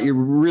a lot. You're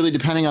really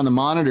depending on the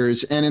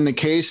monitors. And in the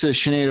case of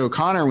Sinead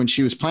O'Connor, when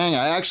she was playing,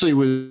 I actually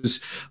was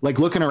like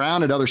looking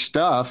around at other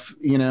stuff,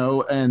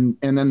 and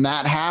then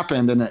that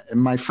happened. And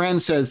my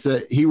friend says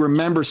that he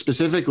remembers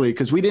specifically,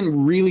 because we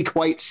didn't really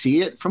quite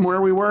see it from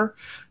where we were,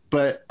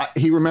 but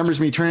he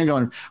remembers me turning and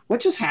going, "What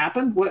just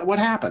happened? What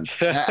happened?"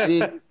 I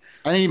didn't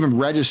even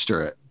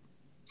register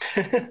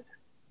it.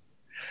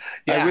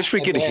 Yeah, I wish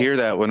we could hear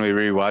that when we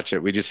rewatch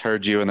it. We just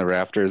heard you in the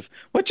rafters.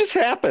 What just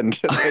happened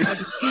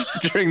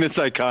during this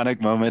iconic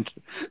moment?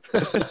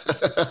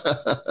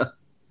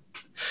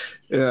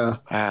 Yeah.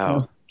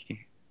 Wow. Can't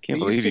They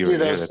believe used to you do were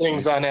there. those That's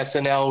things on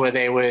SNL where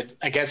they would,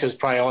 I guess it was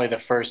probably only the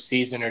first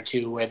season or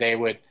two, where they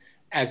would,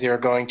 as they were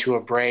going to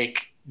a break,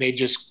 they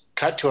just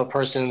cut to a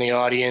person in the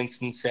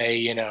audience and say,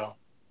 you know,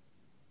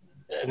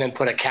 and then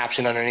put a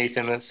caption underneath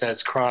him that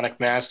says chronic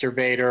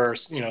masturbator or,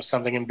 you know,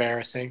 something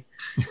embarrassing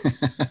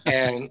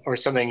or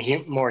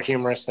something more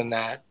humorous than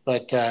that.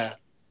 But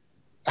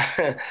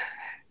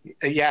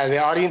yeah,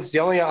 the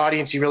only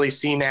audience you really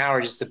see now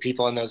are just the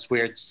people in those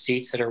weird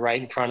seats that are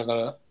right in front of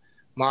the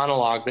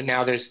monologue, but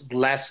now there's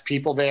less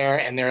people there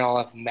and they all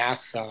have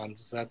masks on.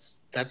 So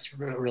that's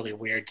really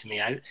weird to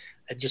me. I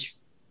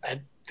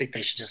think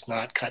they should just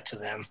not cut to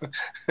them.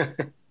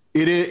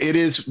 It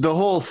is the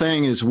whole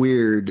thing is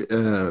weird.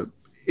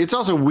 It's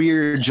also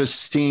weird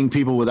just seeing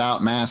people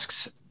without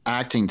masks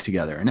acting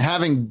together, and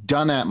having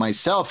done that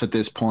myself at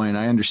this point,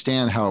 I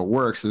understand how it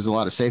works. There's a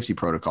lot of safety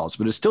protocols,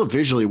 but it's still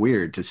visually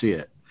weird to see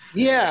it.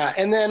 Yeah,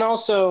 and then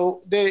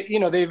also they've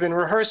been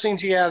rehearsing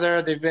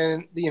together. They've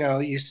been,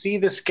 you see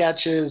the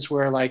sketches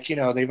where, like,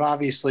 they've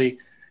obviously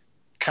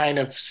kind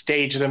of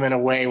staged them in a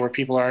way where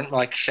people aren't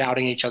like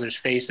shouting each other's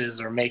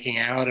faces or making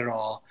out at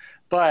all.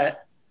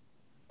 But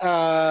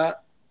then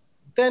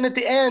at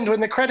the end,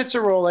 when the credits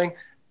are rolling,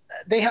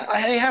 they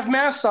have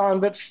masks on,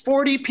 but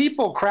 40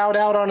 people crowd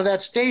out onto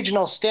that stage and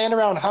all stand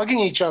around hugging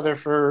each other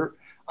for,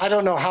 I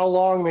don't know how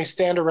long they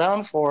stand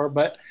around for,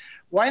 but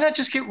why not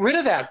just get rid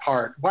of that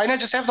part? Why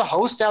not just have the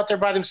host out there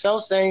by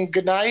themselves saying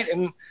goodnight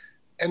and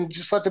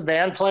just let the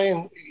band play?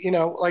 And,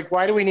 like,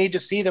 why do we need to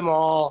see them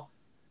all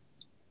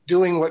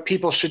doing what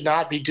people should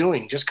not be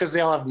doing? Just because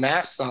they all have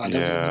masks on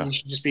doesn't mean you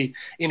should just be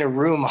in a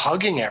room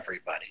hugging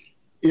everybody.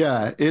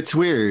 Yeah, it's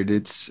weird.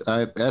 It's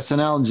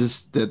SNL,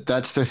 just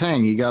that's their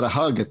thing. You got to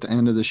hug at the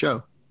end of the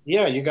show.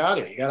 Yeah, you got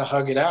to. You got to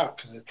hug it out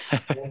because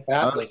it's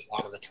badly a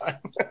lot of the time.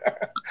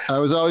 I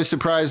was always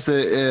surprised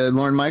that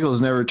Lorne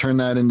Michaels never turned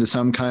that into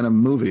some kind of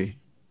movie.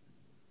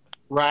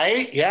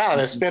 Right? Yeah,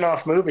 the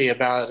spin-off movie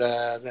about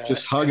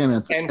just hugging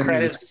at the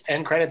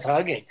end credits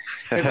hugging.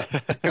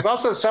 Because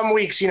also some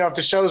weeks, if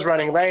the show's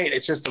running late,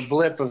 it's just a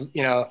blip of,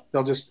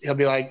 he'll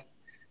be like,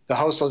 the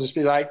host will just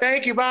be like,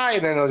 thank you, bye.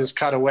 And then they'll just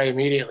cut away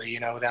immediately,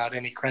 without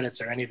any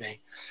credits or anything.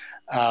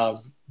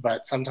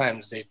 But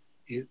sometimes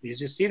you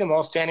just see them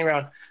all standing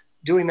around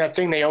doing that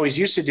thing they always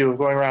used to do of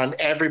going around.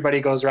 Everybody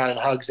goes around and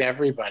hugs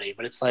everybody.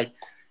 But it's like,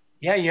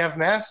 yeah, you have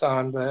masks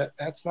on, but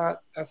that's not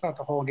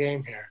the whole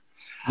game here.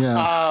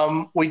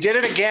 Yeah. We did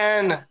it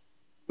again.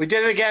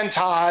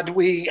 Todd.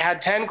 We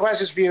had 10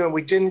 questions for you and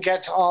we didn't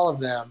get to all of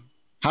them.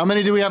 How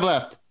many do we have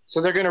left? So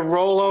they're going to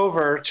roll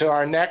over to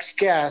our next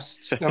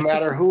guest, no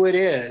matter who it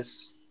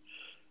is,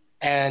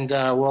 and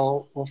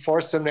we'll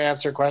force them to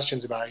answer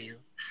questions about you.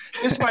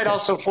 This might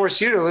also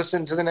force you to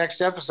listen to the next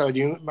episode.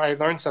 You might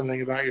learn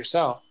something about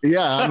yourself.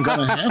 Yeah, I'm going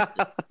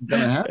to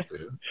have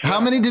to.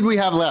 How many did we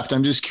have left?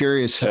 I'm just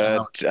curious.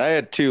 I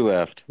had 2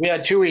 left. We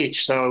had 2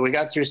 each, so we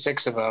got through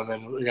 6 of them,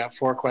 and we got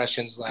 4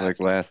 questions left. Like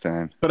last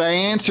time. But I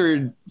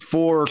answered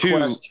 4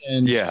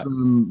 questions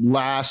from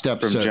last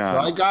episode. So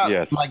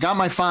I got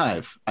my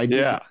 5. I did.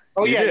 Yeah.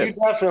 Oh, yeah, you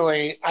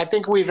definitely. I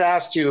think we've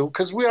asked you,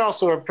 because we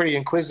also are pretty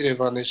inquisitive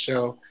on this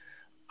show.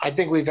 I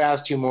think we've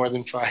asked you more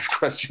than 5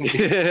 questions.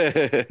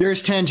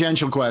 There's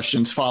tangential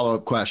questions,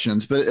 follow-up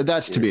questions, but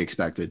that's to be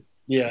expected.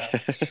 Yeah.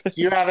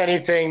 Do you have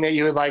anything that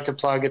you would like to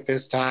plug at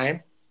this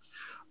time?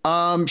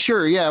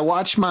 Sure. Yeah.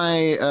 Watch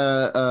my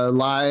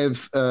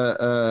live,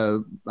 I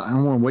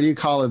don't know, what do you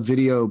call a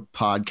video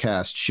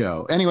podcast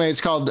show? Anyway,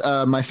 it's called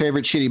My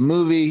Favorite Shitty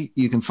Movie.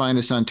 You can find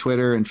us on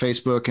Twitter and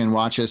Facebook and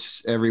watch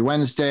us every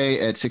Wednesday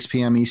at 6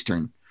 p.m.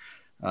 Eastern,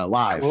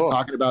 live,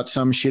 talking about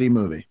some shitty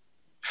movie.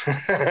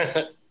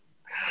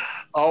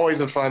 Always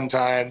a fun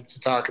time to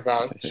talk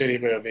about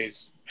shitty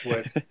movies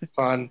with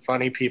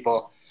funny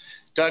people.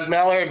 Doug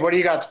Mellard, what do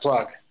you got to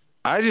plug?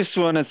 I just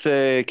want to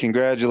say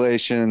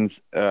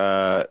congratulations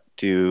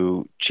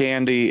to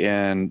Chandy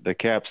and the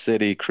Cap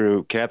City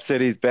crew. Cap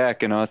City's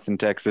back in Austin,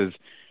 Texas,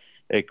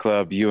 a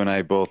club you and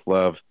I both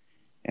love.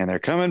 And they're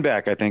coming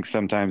back, I think,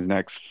 sometimes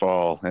next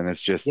fall. And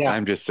it's just,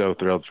 I'm just so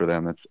thrilled for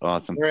them. It's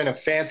awesome. We're in a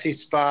fancy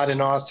spot in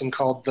Austin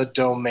called The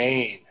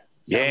Domain.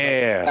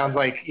 Sounds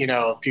like,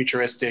 a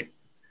futuristic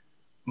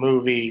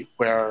movie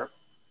where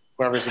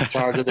whoever's in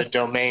charge of the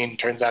domain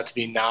turns out to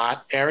be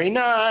not very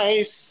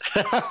nice.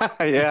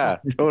 Yeah,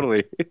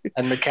 totally.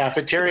 And the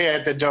cafeteria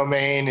at the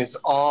Domain is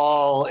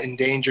all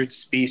endangered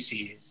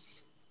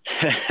species.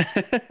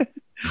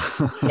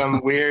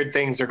 Some weird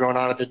things are going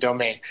on at the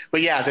Domain.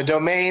 But yeah, the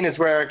Domain is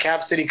where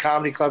Cap City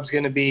Comedy Club is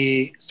going to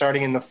be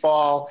starting in the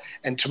fall.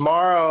 And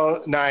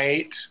tomorrow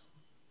night,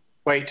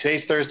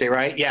 today's Thursday,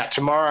 right? Yeah,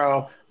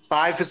 tomorrow,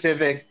 5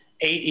 Pacific,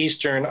 8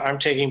 Eastern, I'm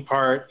taking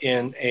part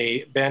in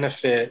a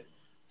benefit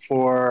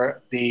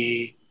for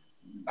the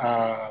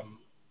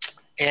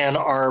Ann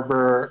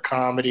Arbor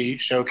Comedy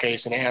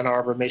Showcase in Ann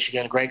Arbor,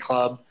 Michigan, a great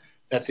club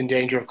that's in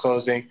danger of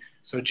closing.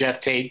 So Jeff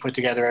Tate put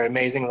together an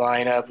amazing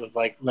lineup of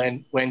like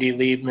Wendy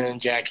Liebman,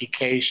 Jackie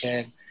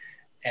Cation,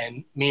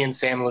 and me and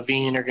Sam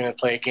Levine are going to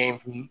play a game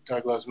from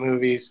Doug Loves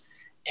Movies.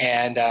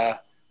 And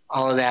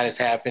all of that is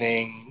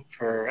happening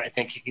for, I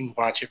think you can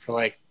watch it for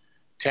like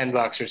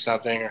 $10 or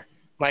something, or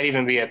might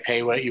even be a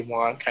pay what you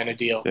want kind of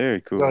deal.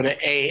 Very cool. Go to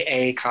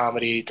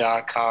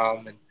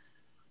aacomedy.com, and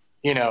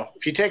you know,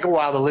 if you take a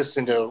while to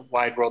listen to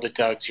Wide World of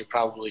Doug's, you're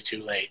probably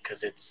too late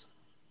because it's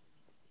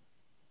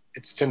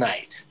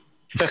tonight.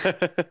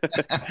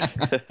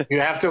 You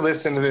have to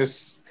listen to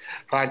this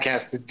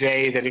podcast the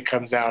day that it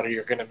comes out, or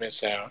you're going to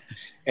miss out.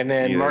 And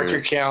then mark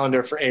your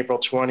calendar for April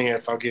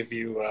 20th. I'll give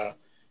you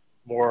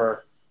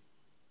more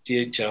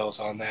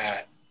details on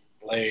that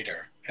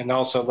later. And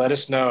also let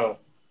us know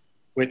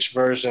which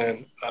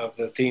version of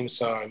the theme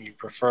song you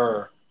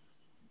prefer.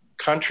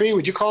 Country?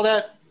 Would you call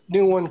that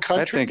new one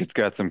country? I think it's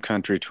got some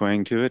country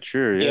twang to it.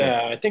 Sure.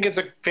 Yeah, I think it's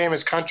a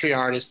famous country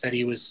artist that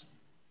he was,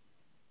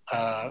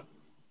 I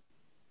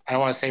don't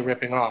want to say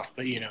ripping off,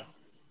 but, you know,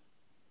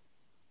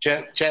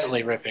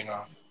 gently ripping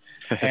off.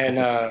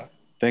 And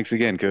thanks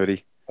again,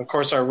 Cody. Of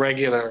course, our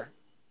regular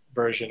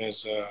version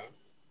is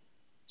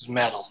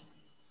metal.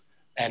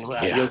 And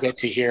you'll get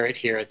to hear it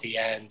here at the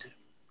end.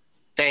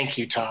 Thank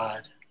you,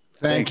 Todd.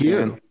 Thank you.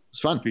 Man. It's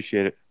fun.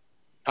 Appreciate it.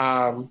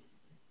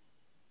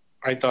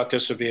 I thought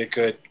this would be a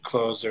good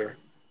closer.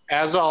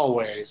 As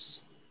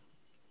always,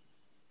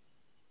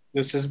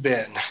 this has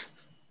been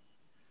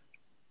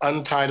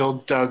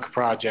Untitled Doug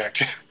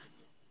Project.